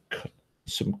some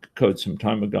code some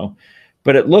time ago,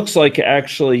 but it looks like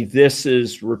actually this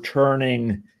is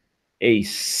returning a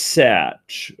set.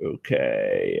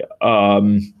 Okay.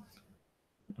 And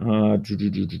I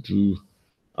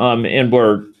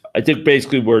think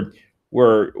basically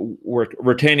we're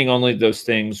retaining only those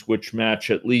things which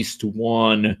match at least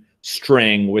one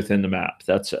string within the map.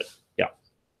 That's it. Yeah.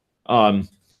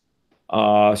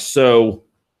 So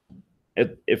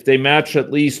if they match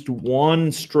at least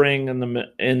one string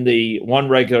in the one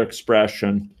regular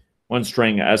expression, one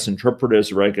string as interpreted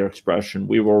as a regular expression,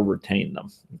 we will retain them.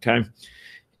 Okay,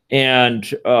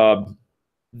 and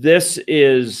this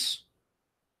is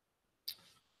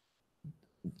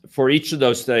for each of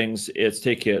those things. It's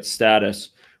taking its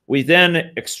status. We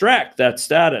then extract that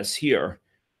status here,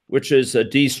 which is a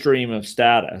D stream of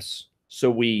status. So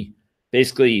we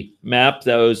basically map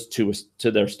those to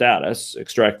their status,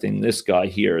 extracting this guy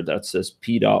here. That's this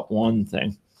P.1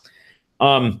 thing.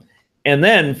 And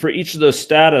then for each of those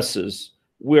statuses,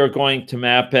 we're going to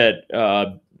map it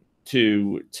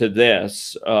to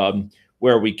this,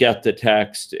 where we get the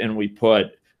text and we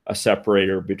put a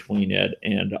separator between it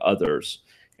and others.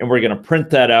 and we're going to print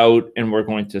that out, and we're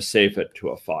going to save it to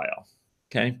a file.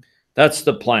 Okay, that's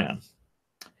the plan.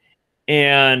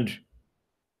 And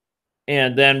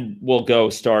then we'll go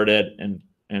start it and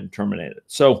terminate it.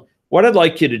 So what I'd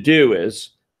like you to do is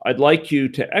I'd like you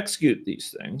to execute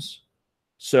these things.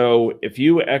 So if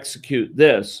you execute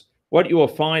this, what you will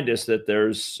find is that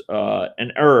there's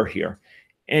an error here.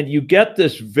 And you get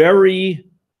this very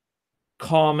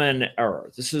common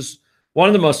error. This is one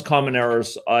of the most common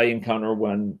errors I encounter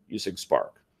when using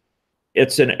Spark.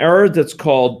 It's an error that's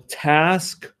called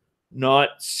task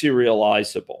not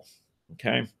serializable.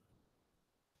 Okay.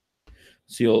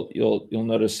 So you'll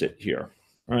notice it here,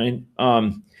 right?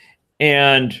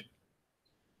 And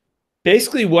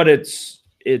basically what it's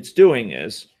doing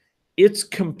is it's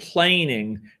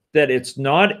complaining that it's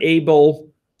not able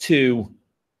to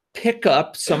pick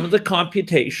up some of the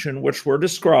computation which we're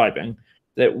describing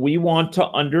that we want to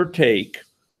undertake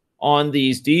on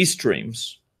these D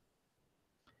streams.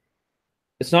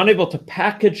 It's not able to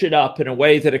package it up in a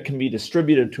way that it can be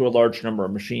distributed to a large number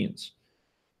of machines.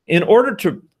 In order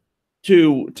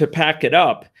to pack it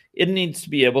up, it needs to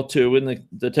be able to, and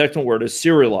the technical word is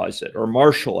serialize it or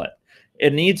marshal it.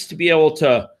 It needs to be able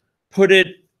to put it,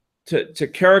 to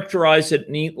characterize it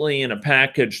neatly in a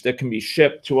package that can be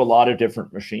shipped to a lot of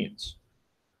different machines.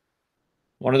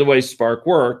 One of the ways Spark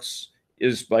works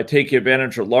is by taking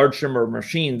advantage of a large number of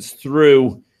machines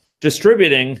through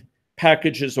distributing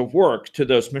packages of work to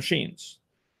those machines.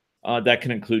 That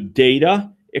can include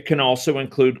data. It can also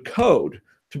include code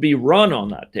to be run on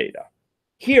that data.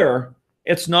 Here,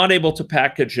 it's not able to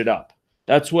package it up.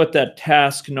 That's what that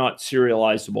task not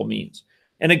serializable means.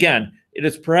 And again, it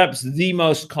is perhaps the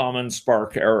most common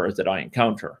Spark error that I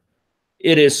encounter.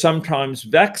 It is sometimes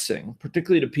vexing,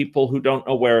 particularly to people who don't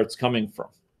know where it's coming from.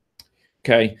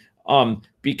 Okay,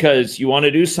 because you want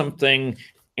to do something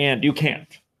and you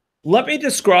can't. Let me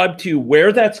describe to you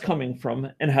where that's coming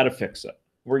from and how to fix it.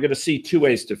 We're going to see two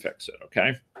ways to fix it,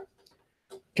 okay?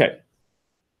 Okay.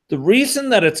 The reason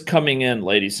that it's coming in,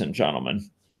 ladies and gentlemen,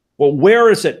 well,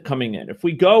 where is it coming in? If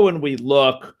we go and we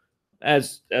look,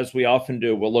 as we often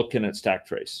do, we'll look in at stack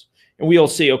trace. And we'll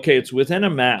see, okay, it's within a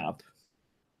map.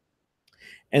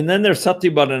 And then there's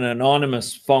something about an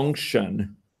anonymous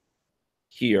function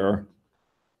here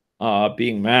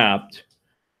being mapped.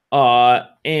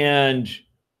 And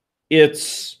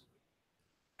it's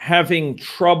having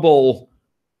trouble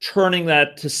turning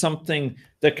that to something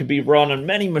that could be run on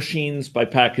many machines by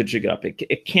packaging up.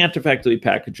 It can't effectively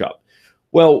package up.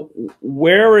 Well,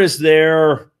 where is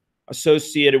there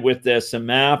associated with this a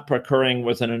map occurring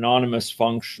with an anonymous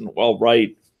function? Well,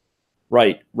 right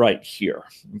here.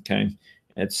 Okay,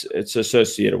 it's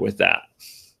associated with that,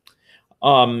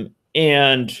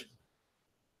 and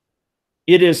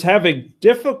it is having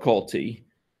difficulty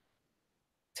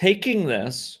taking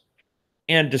this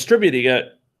and distributing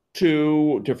it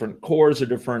to different cores or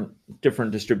different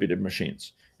distributed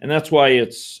machines. And that's why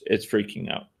it's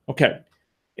freaking out. Okay.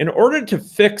 In order to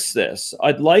fix this,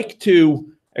 I'd like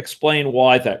to explain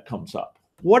why that comes up.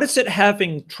 What is it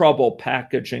having trouble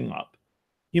packaging up?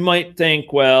 You might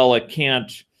think, well, it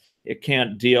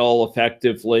can't deal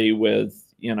effectively with,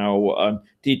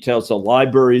 details of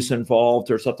libraries involved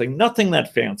or something. Nothing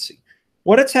that fancy.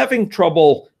 What it's having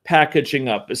trouble packaging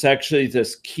up is actually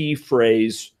this key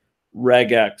phrase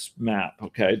regex map.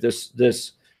 Okay,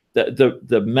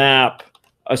 the map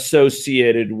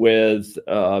associated with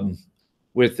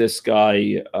this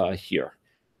guy here.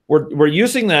 We're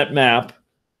using that map.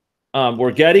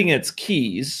 We're getting its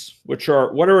keys, which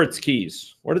are, what are its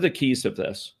keys? What are the keys of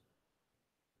this?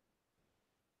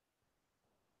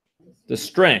 The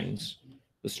strings,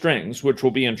 which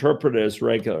will be interpreted as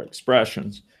regular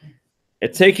expressions.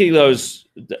 It's taking those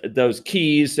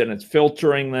keys and it's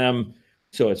filtering them.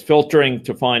 So it's filtering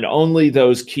to find only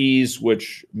those keys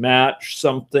which match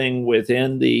something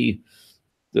within the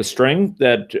string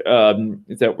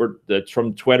that's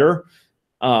from Twitter,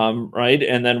 right?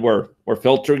 And then we're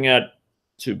filtering it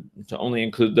to only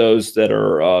include those that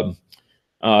are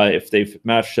if they've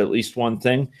matched at least one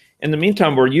thing. In the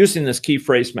meantime, we're using this key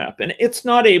phrase map, and it's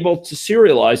not able to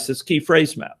serialize this key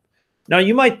phrase map. Now,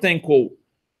 you might think, well,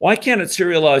 why can't it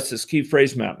serialize this key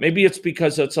phrase map? Maybe it's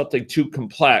because it's something too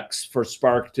complex for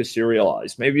Spark to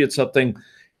serialize. Maybe it's something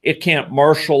it can't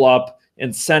marshal up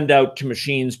and send out to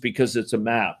machines because it's a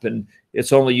map and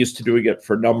it's only used to doing it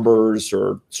for numbers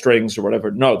or strings or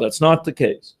whatever. No, that's not the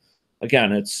case.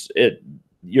 Again,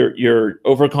 you're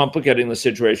overcomplicating the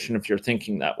situation if you're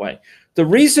thinking that way. The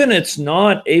reason it's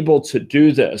not able to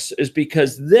do this is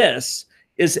because this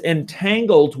is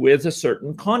entangled with a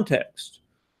certain context.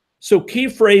 So key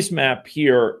phrase map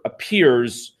here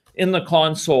appears in the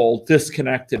console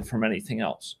disconnected from anything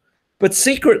else. But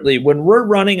secretly, when we're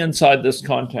running inside this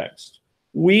context,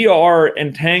 we are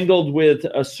entangled with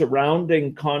a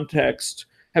surrounding context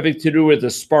having to do with the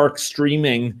Spark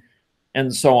streaming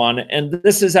and so on. And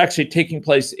this is actually taking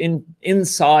place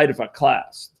inside of a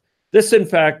class. This, in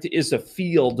fact, is a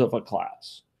field of a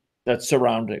class that's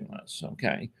surrounding this,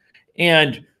 okay?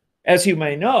 And as you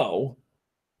may know,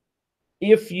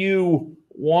 if you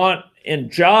want in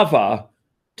Java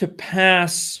to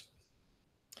pass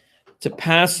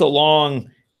along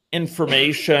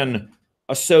information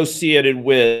associated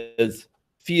with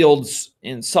fields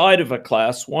inside of a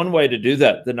class, one way to do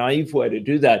that, the naive way to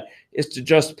do that, is to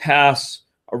just pass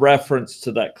a reference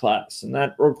to that class. And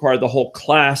that requires the whole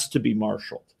class to be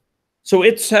marshaled. So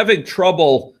it's having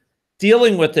trouble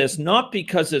dealing with this, not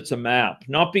because it's a map,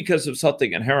 not because of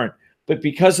something inherent, but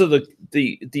because of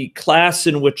the class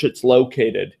in which it's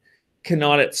located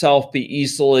cannot itself be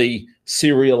easily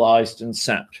serialized and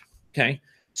sent, okay?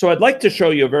 So I'd like to show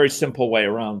you a very simple way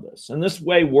around this. And this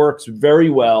way works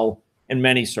very well in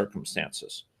many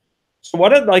circumstances. So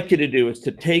what I'd like you to do is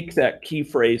to take that key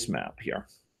phrase map here,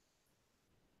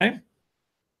 okay?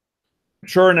 I'm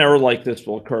sure an error like this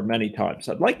will occur many times.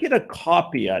 I'd like you to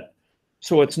copy it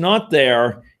so it's not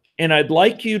there, and I'd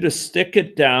like you to stick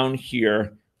it down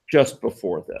here just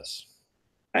before this,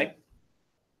 okay?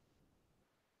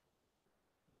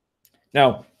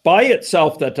 Now, by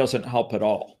itself, that doesn't help at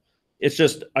all. It's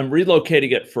just I'm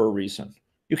relocating it for a reason.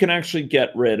 You can actually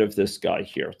get rid of this guy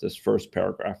here, this first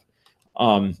paragraph,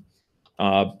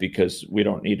 because we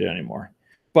don't need it anymore.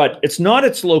 But it's not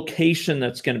its location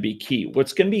that's going to be key.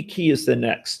 What's going to be key is the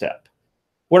next step.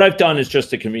 What I've done is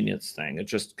just a convenience thing. It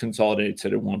just consolidates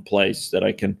it in one place that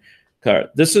I can cover.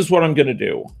 This is what I'm going to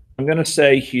do. I'm going to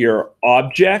say here,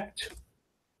 object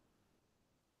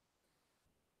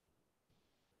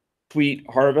tweet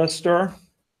harvester.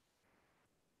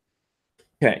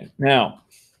 Okay, now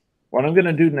what I'm going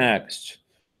to do next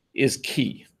is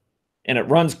key, and it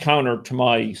runs counter to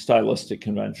my stylistic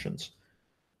conventions.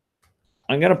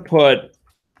 I'm going to put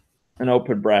an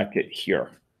open bracket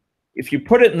here. If you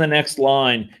put it in the next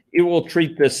line, it will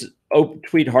treat this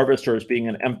tweet harvester as being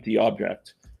an empty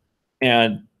object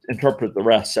and interpret the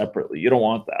rest separately. You don't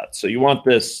want that. So you want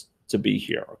this to be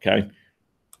here, okay?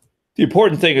 The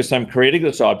important thing is I'm creating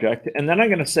this object, and then I'm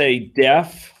going to say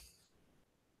def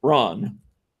run.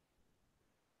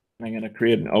 I'm going to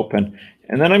create an open,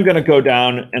 and then I'm going to go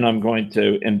down and I'm going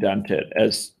to indent it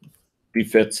as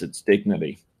befits its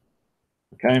dignity.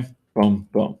 Okay, boom,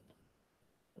 boom.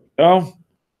 Go,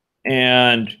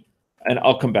 and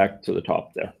I'll come back to the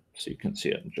top there so you can see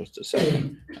it in just a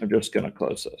second. I'm just going to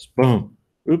close this. Boom.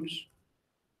 Oops.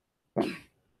 Boom.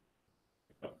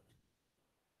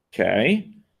 Okay.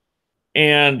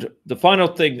 And the final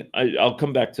thing, I'll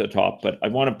come back to the top, but I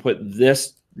want to put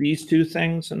these two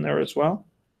things in there as well.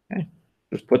 Okay.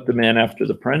 Just put them in after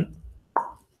the print,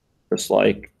 just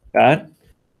like that.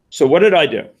 So what did I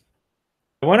do?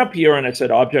 I went up here and I said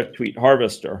object tweet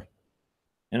harvester,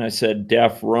 and I said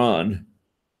def run.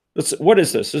 What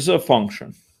is this? This is a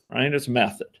function, right? It's a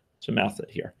method. It's a method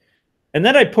here. And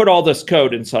then I put all this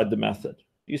code inside the method.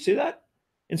 Do you see that?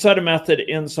 Inside a method,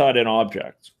 inside an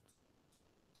object.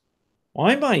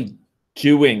 Why am I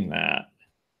doing that?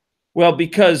 Well,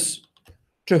 because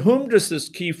to whom does this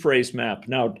key phrase map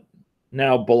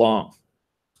now belong?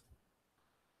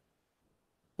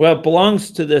 Well, it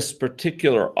belongs to this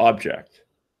particular object.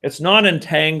 It's not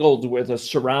entangled with a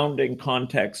surrounding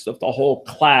context of the whole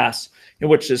class in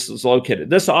which this is located.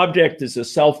 This object is a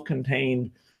self-contained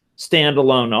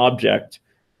standalone object.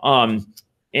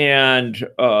 And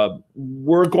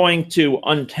we're going to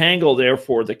untangle,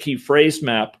 therefore, the key phrase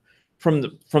map from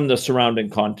the surrounding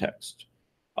context.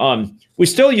 We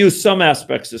still use some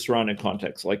aspects of surrounding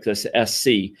context, like this SC,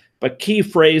 but key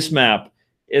phrase map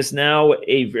is now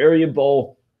a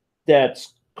variable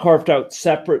that's carved out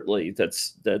separately,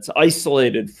 that's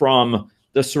isolated from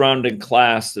the surrounding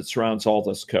class that surrounds all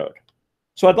this code.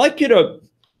 So I'd like you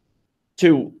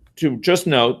to just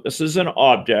note this is an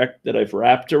object that I've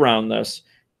wrapped around this,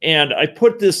 and I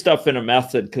put this stuff in a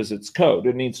method because it's code.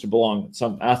 It needs to belong in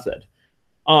some method.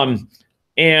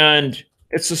 And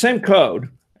it's the same code,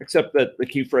 except that the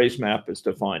key phrase map is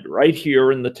defined right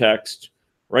here in the text,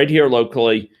 right here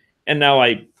locally. And now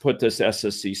I put this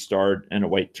SSC start and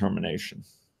await termination.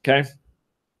 Okay.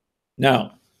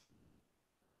 Now,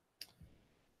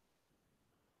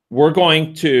 we're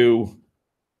going to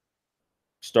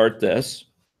start this.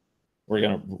 We're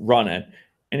going to run it.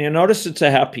 And you'll notice it's a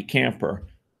happy camper.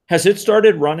 Has it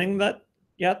started running that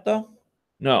yet, though?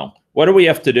 No. What do we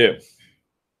have to do?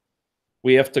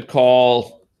 We have to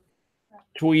call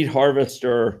tweet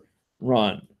harvester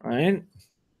run, right?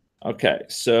 Okay,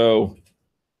 so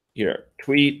here,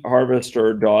 tweet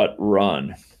harvester dot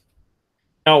run.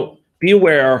 Now, be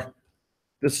aware,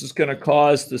 this is going to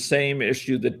cause the same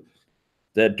issue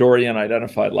that Dorian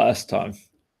identified last time.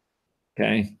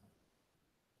 Okay.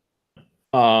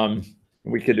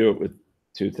 We could do it with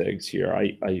two things here.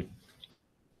 I'm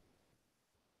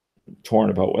torn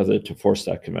about whether to force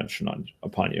that convention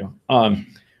upon you.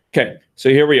 Okay, so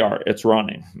here we are. It's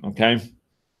running. Okay.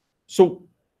 So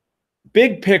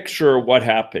big picture, what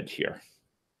happened here?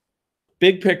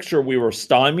 Big picture, we were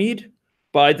stymied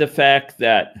by the fact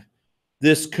that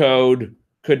this code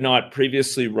could not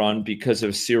previously run because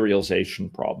of a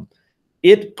serialization problem.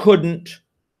 It couldn't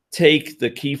take the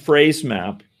key phrase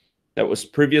map that was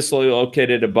previously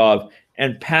located above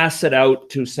and pass it out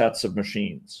to sets of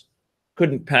machines.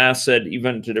 Couldn't pass it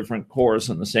even to different cores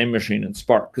in the same machine in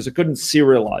Spark because it couldn't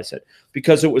serialize it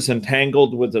because it was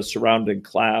entangled with the surrounding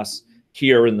class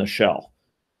here in the shell.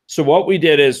 So what we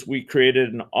did is we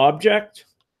created an object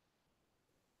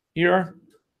here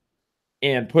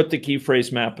and put the key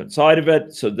phrase map inside of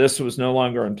it. So this was no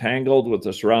longer entangled with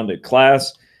the surrounding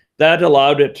class. That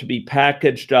allowed it to be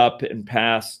packaged up and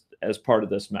passed as part of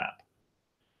this map.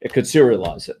 It could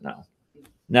serialize it now.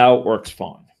 Now it works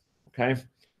fine, okay?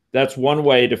 That's one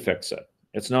way to fix it.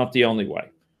 It's not the only way.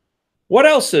 What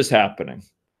else is happening?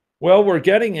 Well, we're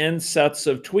getting in sets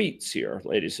of tweets here,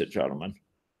 ladies and gentlemen.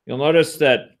 You'll notice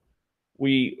that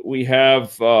we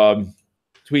have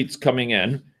tweets coming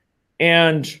in,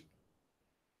 and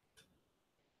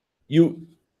you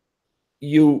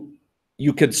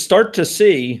could start to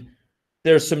see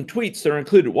there's some tweets that are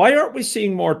included. Why aren't we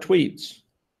seeing more tweets?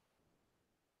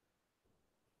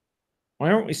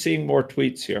 Why aren't we seeing more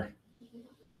tweets here?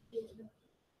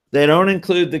 They don't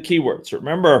include the keywords.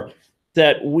 Remember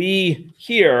that we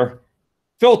here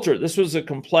filter. This was a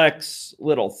complex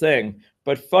little thing,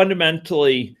 but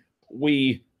fundamentally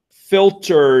we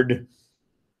filtered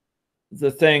the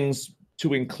things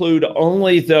to include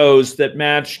only those that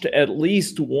matched at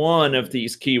least one of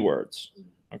these keywords.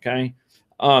 Okay.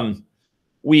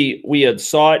 We had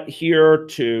sought here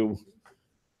to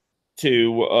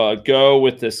go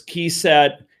with this key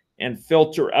set and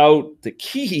filter out the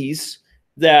keys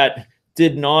that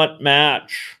did not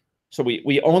match. So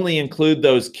we only include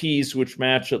those keys which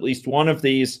match at least one of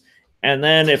these. And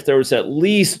then if there was at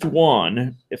least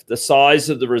one, if the size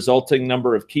of the resulting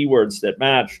number of keywords that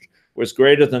matched was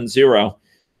greater than 0,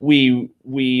 we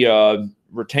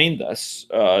retained this.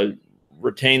 We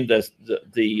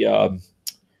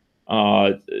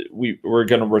were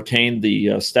going to retain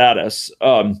the status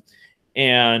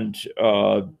and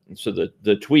so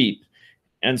the tweet.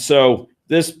 And so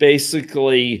this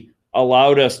basically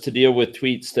allowed us to deal with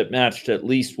tweets that matched at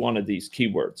least one of these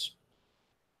keywords.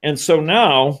 And so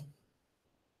now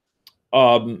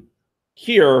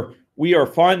here we are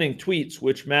finding tweets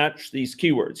which match these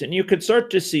keywords, and you could start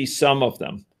to see some of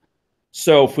them.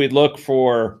 So if we look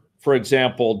for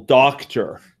example,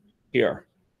 doctor here,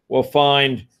 we'll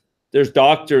find there's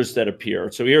doctors that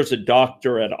appear. So here's a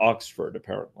doctor at Oxford,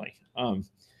 apparently,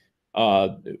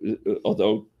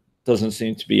 although doesn't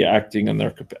seem to be acting in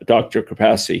their doctor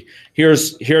capacity.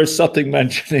 Here's something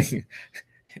mentioning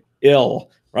ill,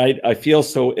 right? I feel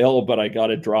so ill, but I got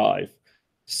to drive.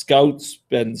 Scout's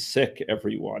been sick,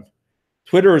 everyone.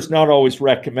 Twitter is not always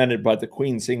recommended by the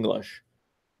Queen's English.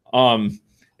 Not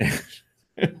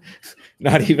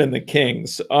even the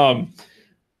King's.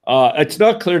 It's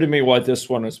not clear to me why this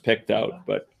one was picked out,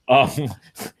 but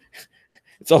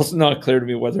it's also not clear to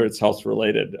me whether it's health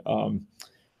related.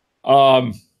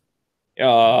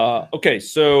 Okay,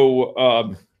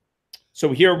 so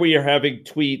here we are having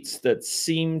tweets that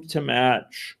seem to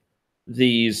match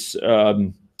these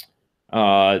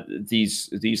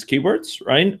keywords,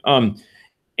 right?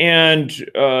 And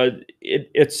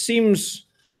it seems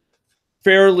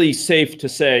fairly safe to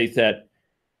say that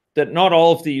not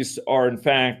all of these are in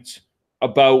fact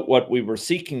about what we were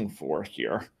seeking for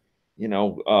here. You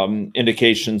know,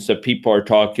 indications that people are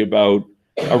talking about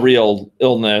a real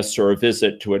illness or a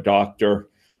visit to a doctor.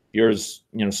 Here's,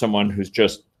 you know, someone who's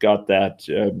just got that.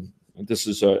 This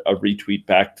is a retweet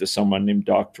back to someone named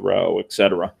Dr. O,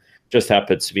 etc. Just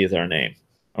happens to be their name.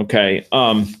 Okay.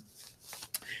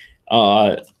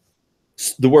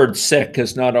 The word sick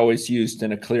is not always used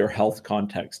in a clear health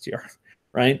context here,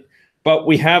 right? But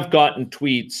we have gotten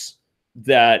tweets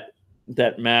that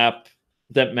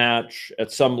match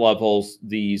at some levels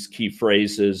these key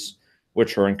phrases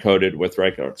which are encoded with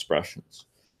regular expressions.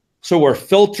 So we're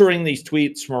filtering these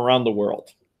tweets from around the world.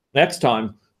 Next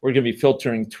time, we're going to be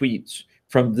filtering tweets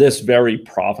from this very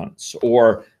province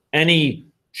or any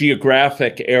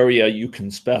geographic area you can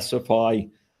specify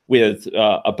with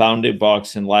a bounding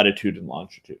box in latitude and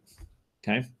longitude.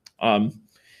 Okay.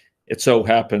 It so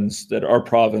happens that our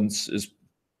province is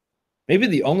maybe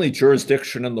the only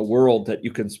jurisdiction in the world that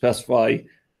you can specify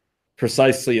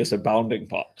precisely as a bounding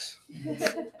box.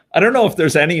 I don't know if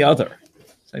there's any other.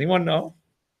 Does anyone know?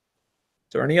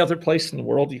 Is there any other place in the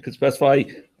world you could specify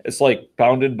as like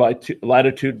bounded by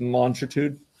latitude and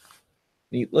longitude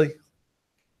neatly?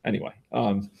 Anyway,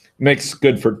 makes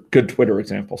good for good Twitter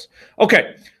examples.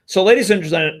 Okay, so ladies and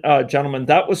gentlemen,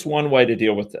 that was one way to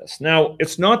deal with this. Now,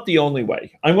 it's not the only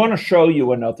way. I want to show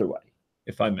you another way,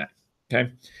 if I may.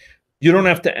 Okay, you don't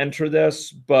have to enter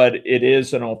this, but it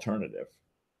is an alternative.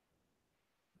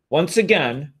 Once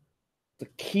again, the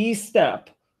key step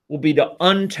will be to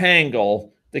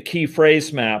untangle the key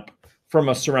phrase map from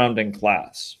a surrounding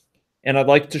class. And I'd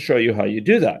like to show you how you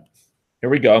do that. Here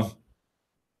we go.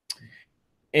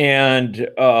 And this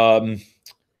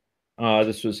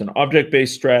was an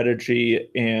object-based strategy,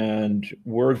 and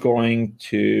we're going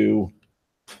to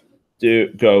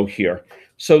go here.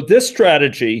 So this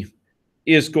strategy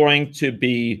is going to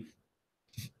be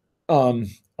a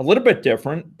little bit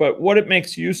different, but what it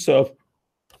makes use of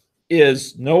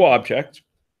is no object.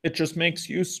 It just makes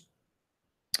use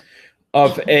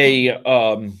of a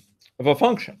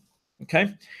function,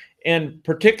 okay? And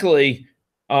particularly,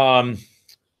 I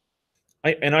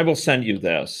will send you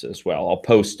this as well. I'll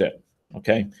post it,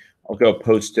 okay? I'll go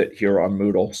post it here on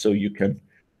Moodle so you can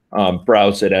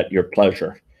browse it at your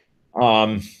pleasure.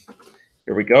 Here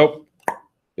we go.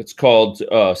 It's called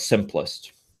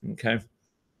Simplest, okay?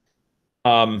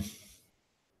 Here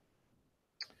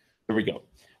we go.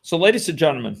 So ladies and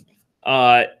gentlemen,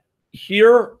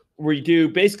 here we do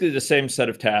basically the same set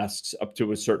of tasks up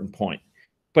to a certain point.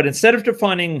 But instead of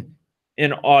defining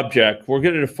an object, we're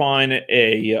going to define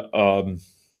a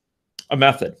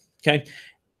method, okay?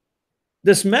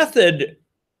 This method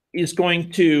is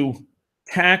going to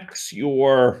tax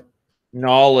your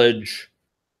knowledge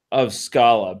of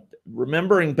Scala.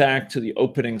 Remembering back to the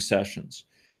opening sessions,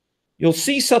 you'll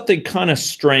see something kind of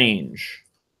strange.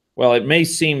 Well, it may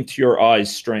seem to your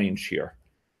eyes strange here.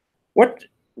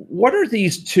 What are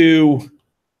these two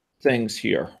things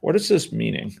here? What is this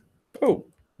meaning? Oh,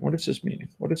 what is this meaning?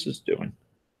 What is this doing?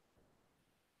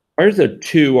 Why are there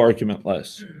two argument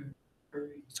lists?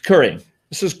 It's currying.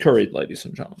 This is curried, ladies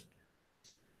and gentlemen.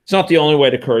 It's not the only way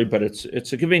to curry, but it's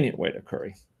a convenient way to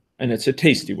curry, and it's a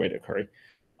tasty way to curry.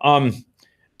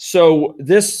 So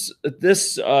this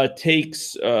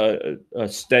takes a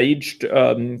staged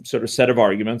sort of set of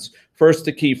arguments. First,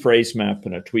 a key phrase map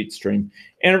and a tweet stream,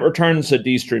 and it returns a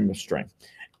D stream of string.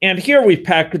 And here we've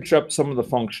packaged up some of the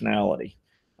functionality.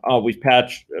 We've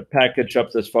packaged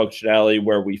up this functionality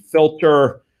where we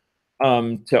filter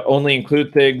to only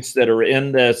include things that are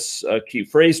in this key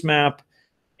phrase map,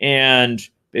 and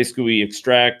basically we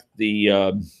extract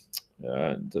the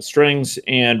strings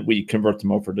and we convert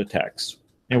them over to text,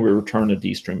 and we return a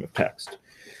D stream of text.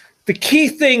 The key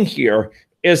thing here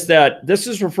is that this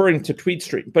is referring to tweet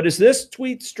stream, but is this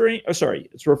tweet stream? Oh, sorry,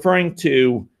 it's referring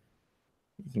to.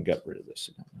 You can get rid of this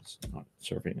again. It's not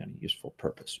serving any useful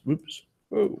purpose. Oops.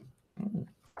 Oh.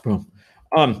 Boom.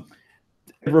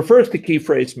 It refers to key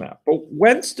phrase map, but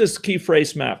whence does key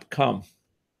phrase map come?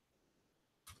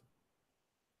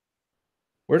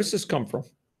 Where does this come from?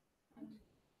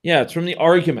 Yeah, it's from the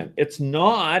argument. It's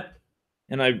not,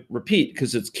 and I repeat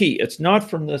because it's key, it's not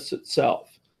from this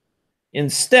itself.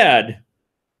 Instead,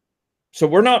 so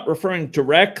we're not referring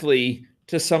directly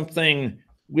to something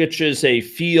which is a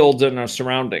field in a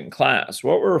surrounding class.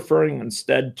 What we're referring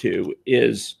instead to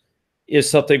is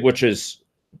something which is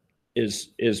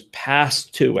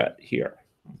passed to it here,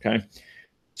 okay?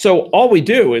 So all we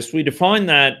do is we define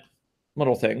that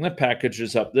little thing that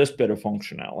packages up this bit of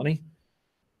functionality.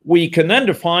 We can then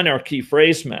define our key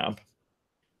phrase map,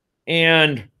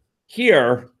 and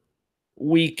here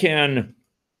we can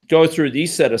go through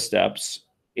these set of steps,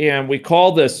 and we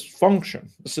call this function.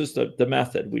 This is the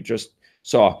method we just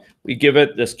saw. We give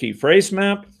it this key phrase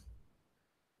map,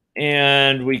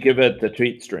 and we give it the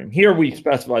tweet stream. Here we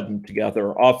specify them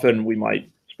together. Often we might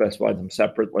specify them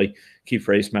separately. Key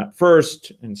phrase map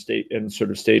first, and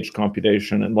sort of staged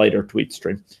computation, and later tweet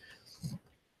stream.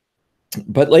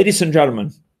 But ladies and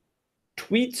gentlemen,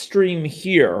 tweet stream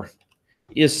here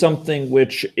is something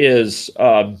which is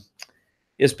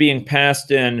being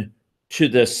passed in to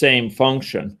the same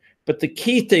function. But the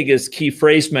key thing is key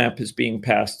phrase map is being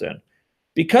passed in.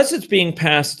 Because it's being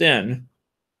passed in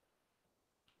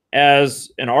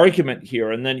as an argument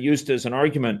here and then used as an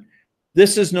argument,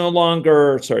 this is no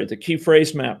longer, sorry, the key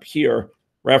phrase map here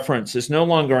reference is no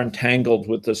longer entangled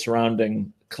with the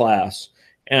surrounding class,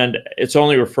 and it's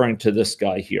only referring to this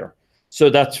guy here. So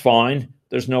that's fine.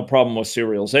 There's no problem with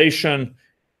serialization,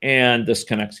 and this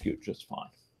can execute just fine.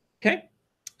 Okay,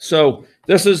 so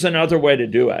this is another way to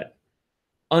do it.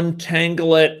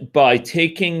 Untangle it by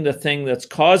taking the thing that's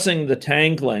causing the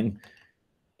tangling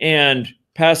and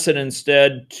pass it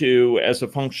instead to as a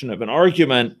function of an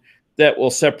argument that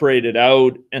will separate it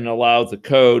out and allow the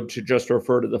code to just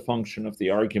refer to the function of the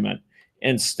argument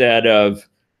instead of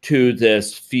to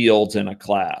this field in a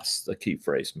class, the key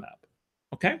phrase map.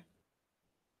 Okay?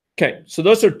 Okay, so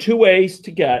those are two ways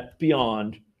to get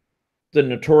beyond the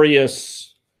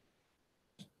notorious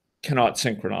cannot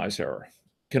synchronize error.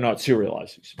 Cannot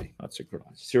serialize, excuse me, not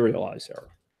synchronize, serialize error.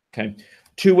 Okay,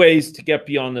 two ways to get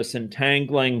beyond this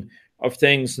entangling of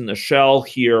things in the shell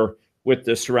here with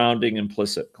the surrounding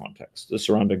implicit context, the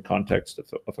surrounding context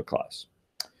of a class.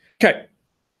 Okay,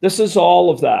 this is all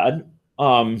of that.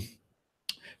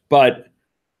 But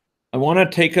I want to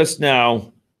take us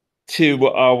now to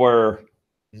our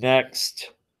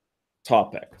next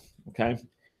topic. Okay,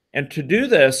 and to do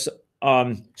this,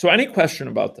 so any question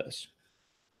about this?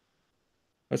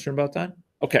 Question about that?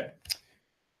 Okay.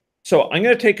 So I'm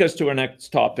going to take us to our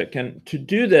next topic. And to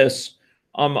do this,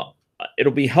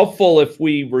 it'll be helpful if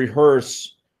we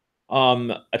rehearse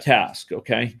a task,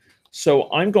 okay? So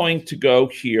I'm going to go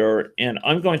here and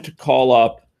I'm going to call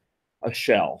up a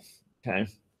shell, okay?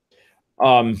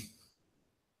 I'm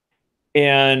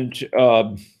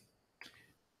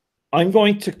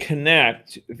going to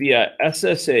connect via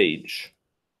SSH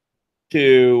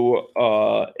to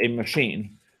a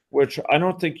machine, which I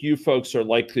don't think you folks are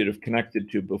likely to have connected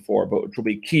to before, but which will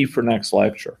be key for next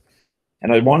lecture.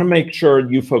 And I want to make sure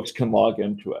you folks can log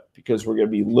into it because we're going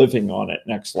to be living on it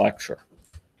next lecture.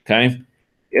 Okay?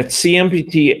 It's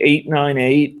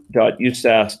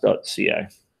cmpt898.usas.ca.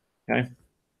 Okay?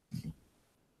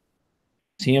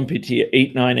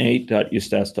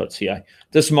 cmpt898.usas.ca.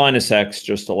 This -x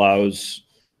just allows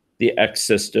the X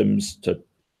systems to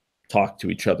talk to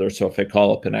each other. So if I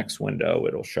call up an X window,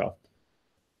 it'll show.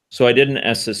 So I did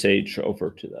an SSH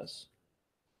over to this.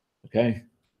 Okay.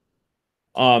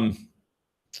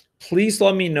 Please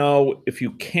let me know if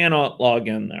you cannot log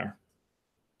in there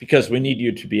because we need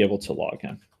you to be able to log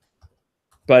in.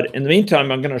 But in the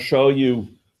meantime, I'm going to show you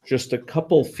just a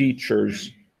couple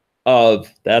features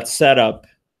of that setup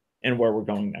and where we're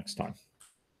going next time.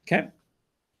 Okay.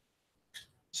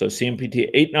 So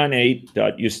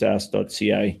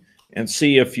cmpt898.usas.ca and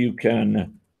see if you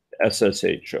can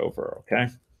SSH over. Okay.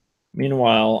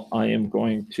 Meanwhile, I am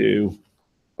going to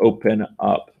open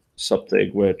up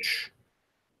something which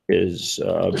is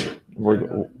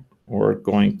we're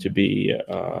going to be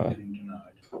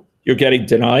you're getting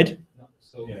denied.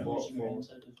 So yeah.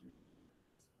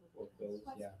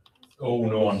 Oh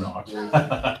no, I'm not.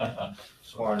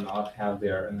 Or not have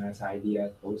their NSID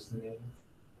as host name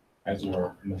as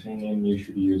your machine name. You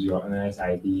should use your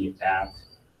NSID at.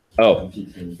 Oh,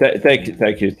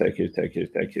 thank you.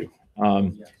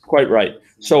 Quite right.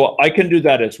 So I can do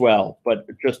that as well, but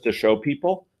just to show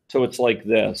people. So it's like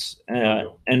this,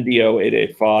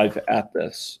 NDO885 at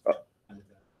this.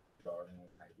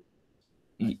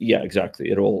 Yeah, exactly.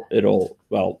 It'll,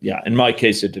 well, yeah, in my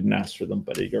case, it didn't ask for them,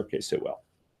 but in your case, it will,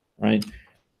 right?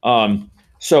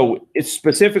 So it's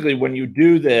specifically when you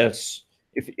do this,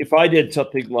 if I did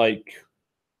something like,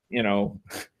 you know,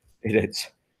 it's,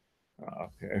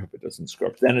 okay, I hope it doesn't screw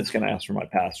up. Then it's going to ask for my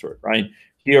password, right?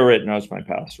 Here it knows my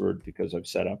password because I've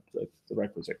set up the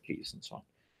requisite keys and so on.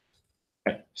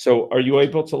 Okay, so are you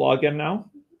able to log in now?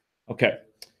 Okay.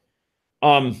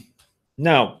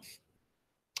 Now,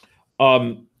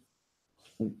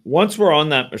 once we're on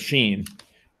that machine,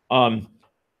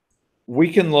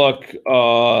 we can look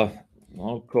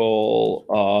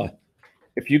local.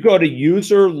 If you go to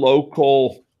user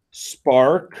local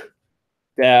Spark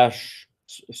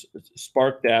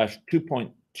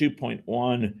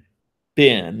 2.2.1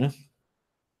 bin.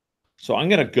 So I'm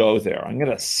going to go there. I'm going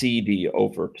to CD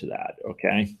over to that,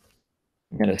 okay?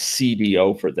 I'm going to CD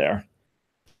over there.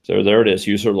 So there it is,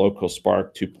 user local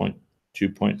Spark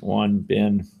 2.2.1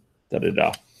 bin,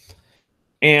 da-da-da.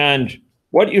 And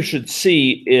what you should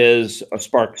see is a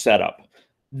Spark setup.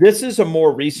 This is a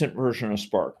more recent version of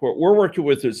Spark. What we're working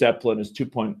with is Zeppelin is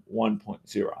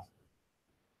 2.1.0.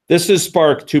 This is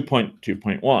Spark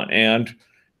 2.2.1. And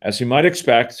as you might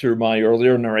expect through my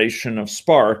earlier narration of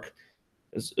Spark,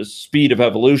 speed of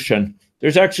evolution,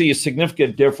 there's actually a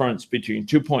significant difference between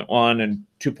 2.1 and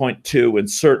 2.2 in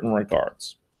certain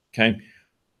regards. Okay,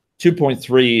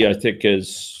 2.3 I think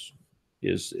is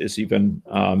even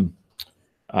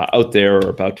out there or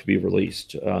about to be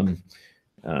released. To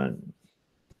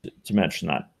mention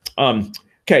that.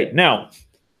 Okay, Okay, now,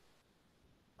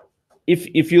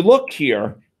 if you look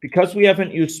here, because we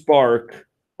haven't used Spark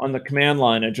on the command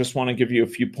line, I just want to give you a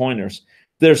few pointers.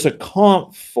 There's a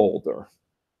conf folder.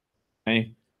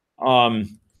 Okay,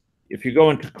 if you go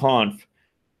into conf,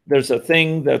 there's a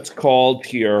thing that's called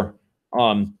here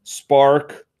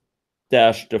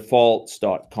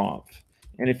spark-defaults.conf.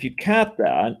 And if you cat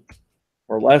that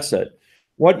or less it,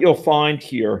 what you'll find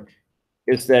here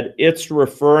is that it's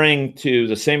referring to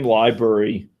the same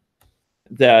library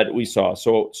that we saw.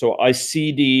 So I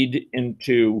CD'd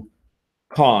into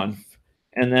conf,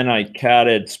 and then I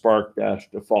catted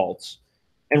spark-defaults.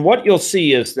 And what you'll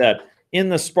see is that in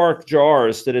the Spark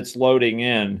jars that it's loading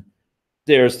in,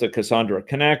 there's the Cassandra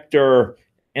connector,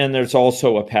 and there's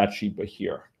also Apache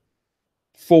Bahir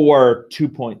for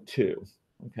 2.2.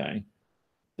 Okay.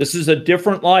 This is a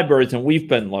different library than we've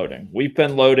been loading. We've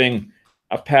been loading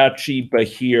Apache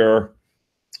Bahir.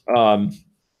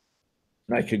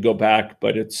 I could go back,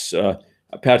 but it's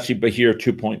Apache Bahir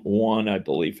 2.1, I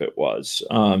believe it was.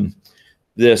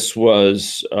 This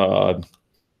was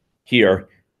here,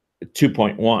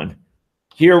 2.1.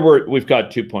 Here we've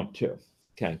got 2.2.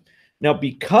 Okay. Now,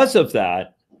 because of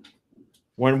that,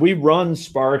 when we run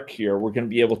Spark here, we're going to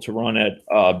be able to run it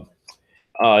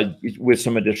with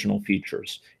some additional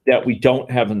features that we don't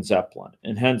have in Zeppelin.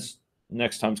 And hence,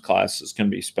 next time's class is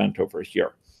going to be spent over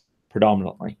here,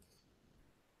 predominantly.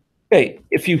 Okay,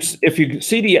 if you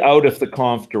cd out of the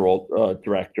conf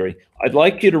directory, I'd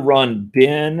like you to run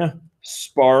bin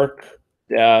spark-shell.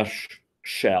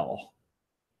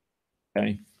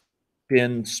 Okay,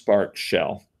 bin spark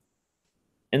shell.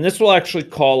 And this will actually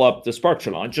call up the Spark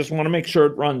shell. I just want to make sure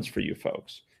it runs for you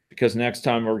folks, because next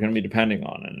time we're going to be depending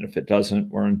on it. And if it doesn't,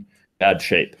 we're in bad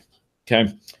shape.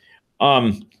 Okay.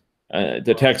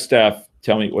 The tech staff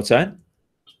tell me, what's that?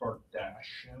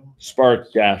 Spark-shell.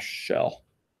 Spark-shell.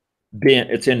 Bin,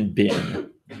 it's in bin.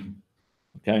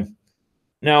 Okay.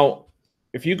 Now,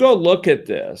 if you go look at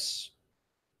this,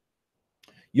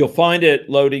 you'll find it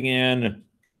loading in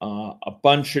a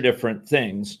bunch of different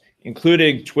things,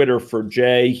 including Twitter for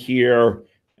J here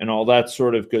and all that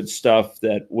sort of good stuff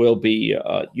that we'll be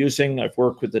using. I've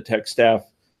worked with the tech staff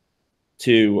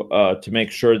to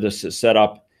make sure this is set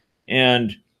up.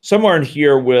 And somewhere in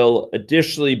here will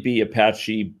additionally be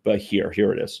Apache Bahir.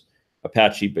 Here it is,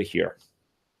 Apache Bahir.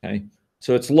 Okay,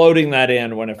 so it's loading that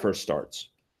in when it first starts.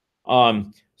 So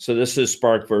this is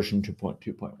Spark version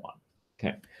 2.2.1.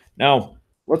 Okay, now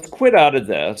let's quit out of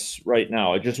this right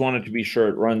now. I just wanted to be sure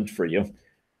it runs for you.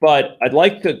 But I'd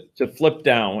like to flip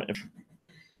down.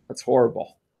 That's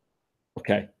horrible.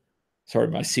 Okay. Sorry,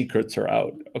 my secrets are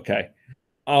out. Okay.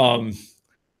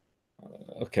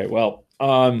 Okay, well,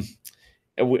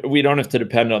 we don't have to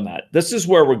depend on that. This is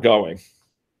where we're going.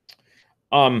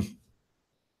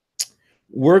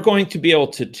 We're going to be able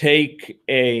to take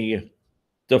a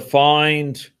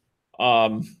defined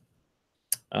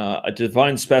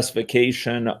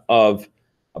specification of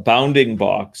a bounding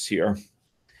box here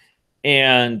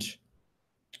and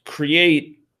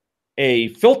create a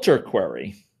filter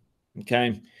query,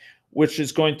 okay, which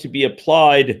is going to be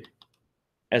applied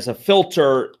as a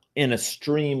filter in a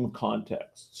stream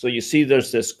context. So you see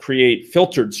there's this create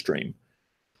filtered stream.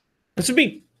 This would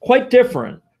be quite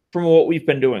different from what we've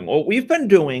been doing. What we've been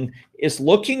doing is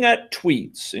looking at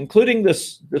tweets, including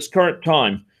this current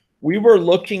time. We were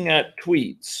looking at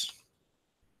tweets.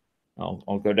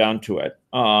 I'll go down to it.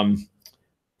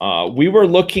 We were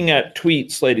looking at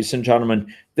tweets, ladies and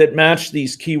gentlemen, that match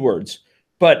these keywords.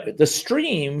 But the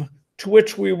stream to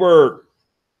which we were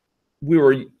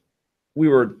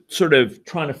sort of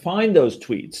trying to find those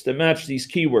tweets that match these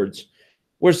keywords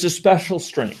was the special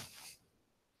stream.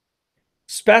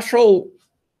 Special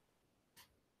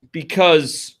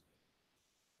because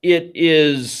it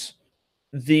is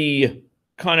the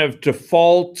kind of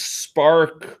default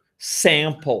Spark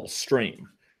sample stream.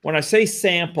 When I say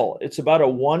sample, it's about a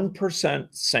 1%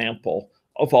 sample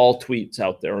of all tweets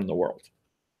out there in the world.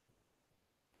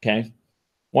 Okay?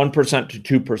 1% to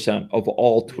 2% of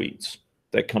all tweets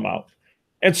that come out.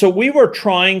 And so we were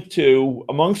trying to,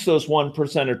 amongst those 1%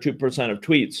 or 2% of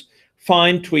tweets,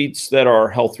 find tweets that are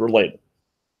health related.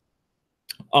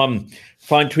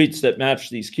 Find tweets that match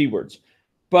these keywords.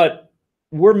 But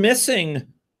we're missing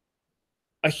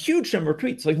a huge number of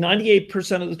tweets, like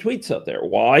 98% of the tweets out there.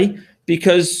 Why?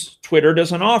 Because Twitter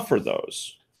doesn't offer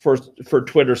those for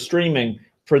Twitter streaming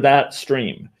for that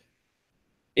stream.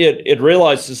 It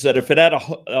realizes that if it had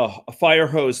a fire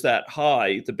hose that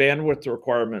high, the bandwidth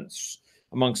requirements,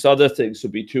 amongst other things,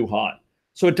 would be too high.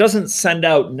 So it doesn't send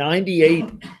out 98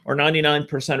 or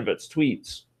 99% of its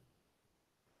tweets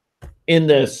in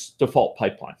this default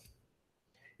pipeline.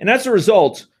 And as a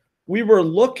result, we were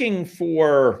looking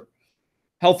for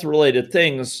health-related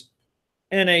things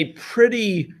in a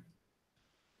pretty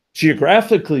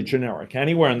geographically generic,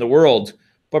 anywhere in the world,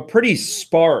 but pretty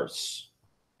sparse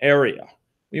area.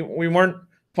 We weren't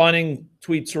finding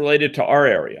tweets related to our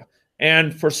area.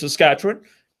 And for Saskatchewan,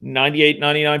 98,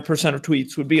 99% of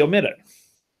tweets would be omitted.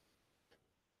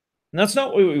 And that's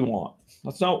not what we want.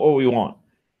 That's not what we want.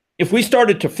 If we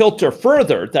started to filter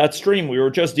further that stream we were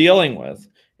just dealing with,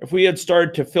 if we had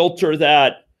started to filter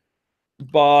that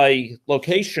by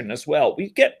location as well,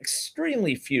 we'd get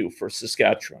extremely few for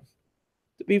Saskatchewan.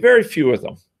 There'd be very few of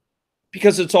them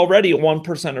because it's already a 1%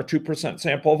 or 2%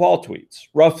 sample of all tweets,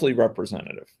 roughly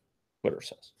representative, Twitter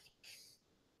says.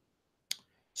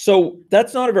 So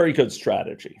that's not a very good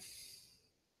strategy.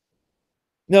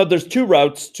 Now, there's two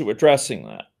routes to addressing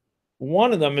that.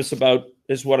 One of them is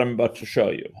what I'm about to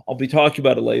show you. I'll be talking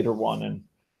about a later one and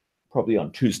probably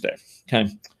on Tuesday. Okay.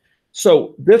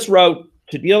 So this route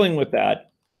to dealing with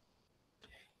that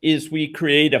is we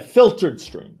create a filtered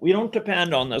stream. We don't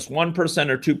depend on this 1%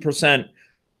 or 2%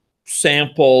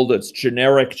 sample that's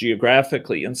generic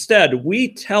geographically. Instead,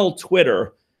 we tell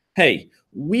Twitter, hey,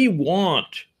 we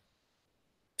want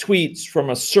tweets from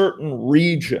a certain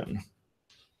region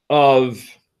of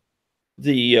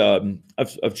the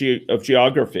of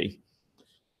geography.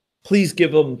 Please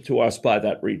give them to us by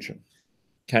that region.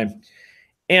 Okay.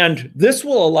 And this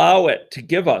will allow it to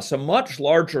give us a much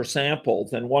larger sample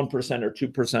than 1% or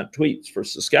 2% tweets for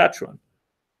Saskatchewan.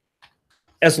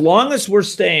 As long as we're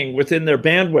staying within their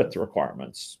bandwidth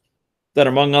requirements, that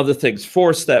among other things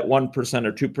force that 1%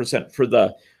 or 2% for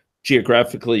the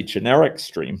geographically generic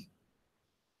stream.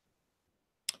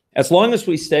 As long as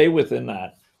we stay within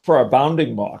that for our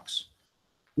bounding box,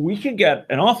 we can get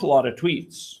an awful lot of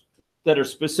tweets that are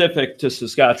specific to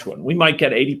Saskatchewan. We might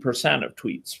get 80% of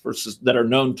tweets that are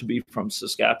known to be from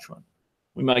Saskatchewan.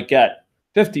 We might get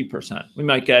 50%. We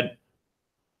might get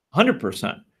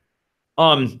 100%.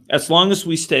 As long as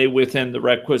we stay within the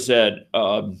requisite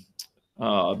bandwidth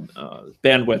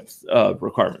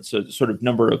requirements, so the sort of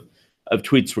number of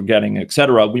tweets we're getting, et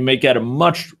cetera, we may get a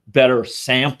much better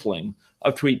sampling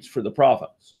of tweets for the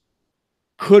province.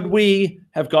 Could we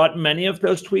have gotten many of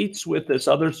those tweets with this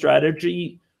other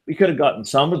strategy? We could have gotten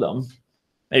some of them,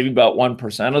 maybe about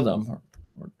 1% of them,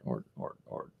 or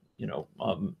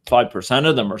 5%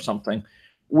 of them or something,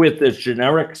 with this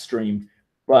generic stream,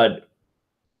 but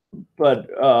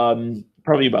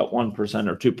probably about 1%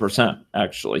 or 2%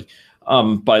 actually,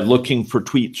 by looking for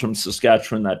tweets from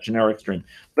Saskatchewan, that generic stream.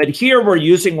 But here we're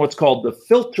using what's called the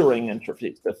filtering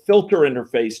interface, the filter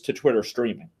interface to Twitter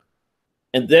streaming.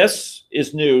 And this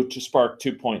is new to Spark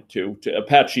 2.2, to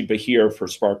Apache Bahir for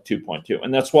Spark 2.2.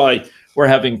 And that's why we're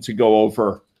having to go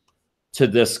over to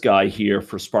this guy here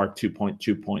for Spark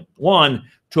 2.2.1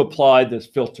 to apply this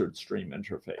filtered stream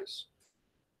interface.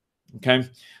 Okay,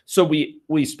 so we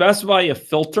specify a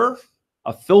filter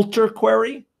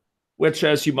query, which,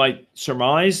 as you might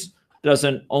surmise,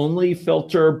 doesn't only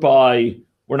filter by,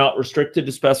 we're not restricted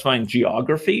to specifying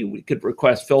geography. We could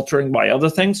request filtering by other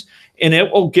things, and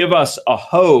it will give us a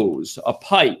hose, a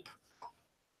pipe,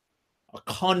 a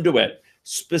conduit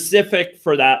specific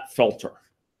for that filter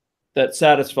that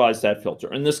satisfies that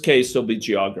filter. In this case, it'll be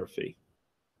geography.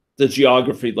 The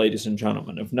geography, ladies and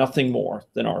gentlemen, of nothing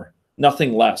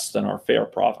less than our fair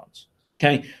province.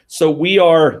 Okay, so we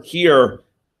are here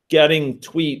getting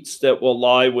tweets that will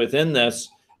lie within this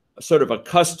sort of a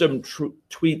custom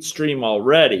tweet stream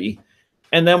already,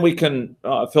 and then we can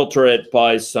filter it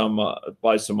by some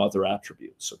other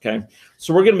attributes. Okay,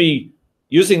 so we're going to be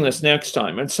using this next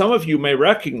time, and some of you may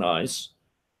recognize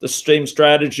the same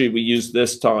strategy we used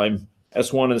this time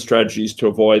as one of the strategies to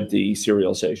avoid the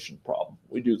serialization problem.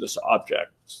 We do this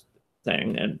object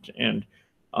thing and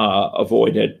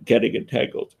avoid it getting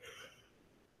entangled.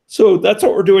 So that's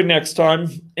what we're doing next time,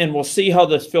 and we'll see how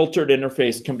this filtered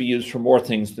interface can be used for more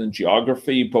things than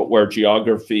geography, but where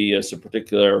geography is a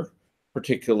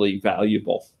particularly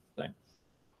valuable thing.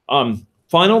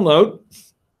 Final note,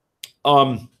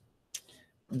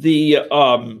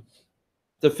 the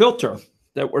filter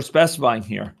that we're specifying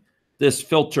here, this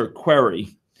filter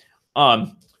query,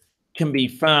 can be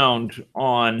found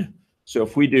on, so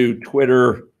if we do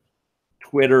Twitter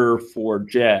for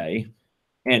J,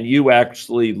 and you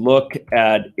actually look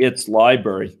at its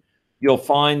library, you'll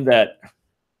find that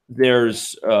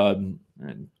there's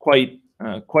quite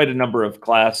a number of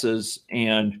classes,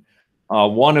 and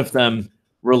one of them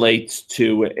relates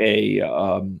to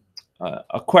a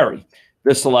query.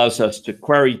 This allows us to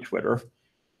query Twitter,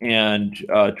 and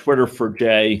Twitter for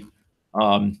J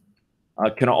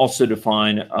can also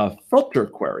define a filter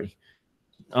query.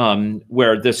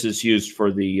 where this is used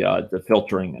for the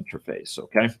filtering interface.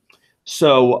 Okay,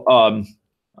 so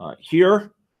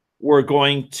here we're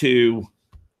going to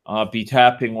be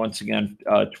tapping once again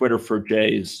Twitter for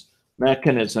J's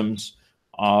mechanisms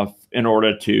in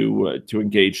order to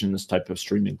engage in this type of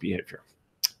streaming behavior.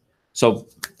 So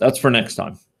that's for next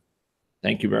time.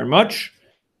 Thank you very much.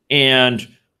 And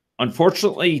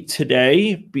unfortunately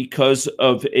today, because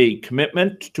of a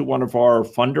commitment to one of our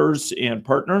funders and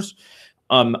partners,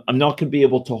 I'm not going to be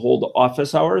able to hold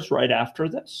office hours right after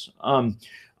this.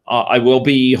 I will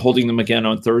be holding them again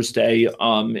on Thursday.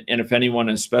 And if anyone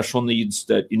has special needs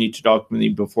that you need to talk to me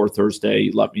before Thursday,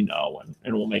 let me know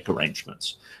and we'll make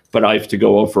arrangements. But I have to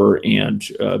go over and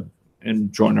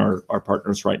join our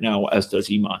partners right now, as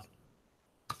does Iman.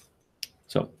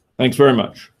 So thanks very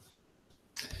much.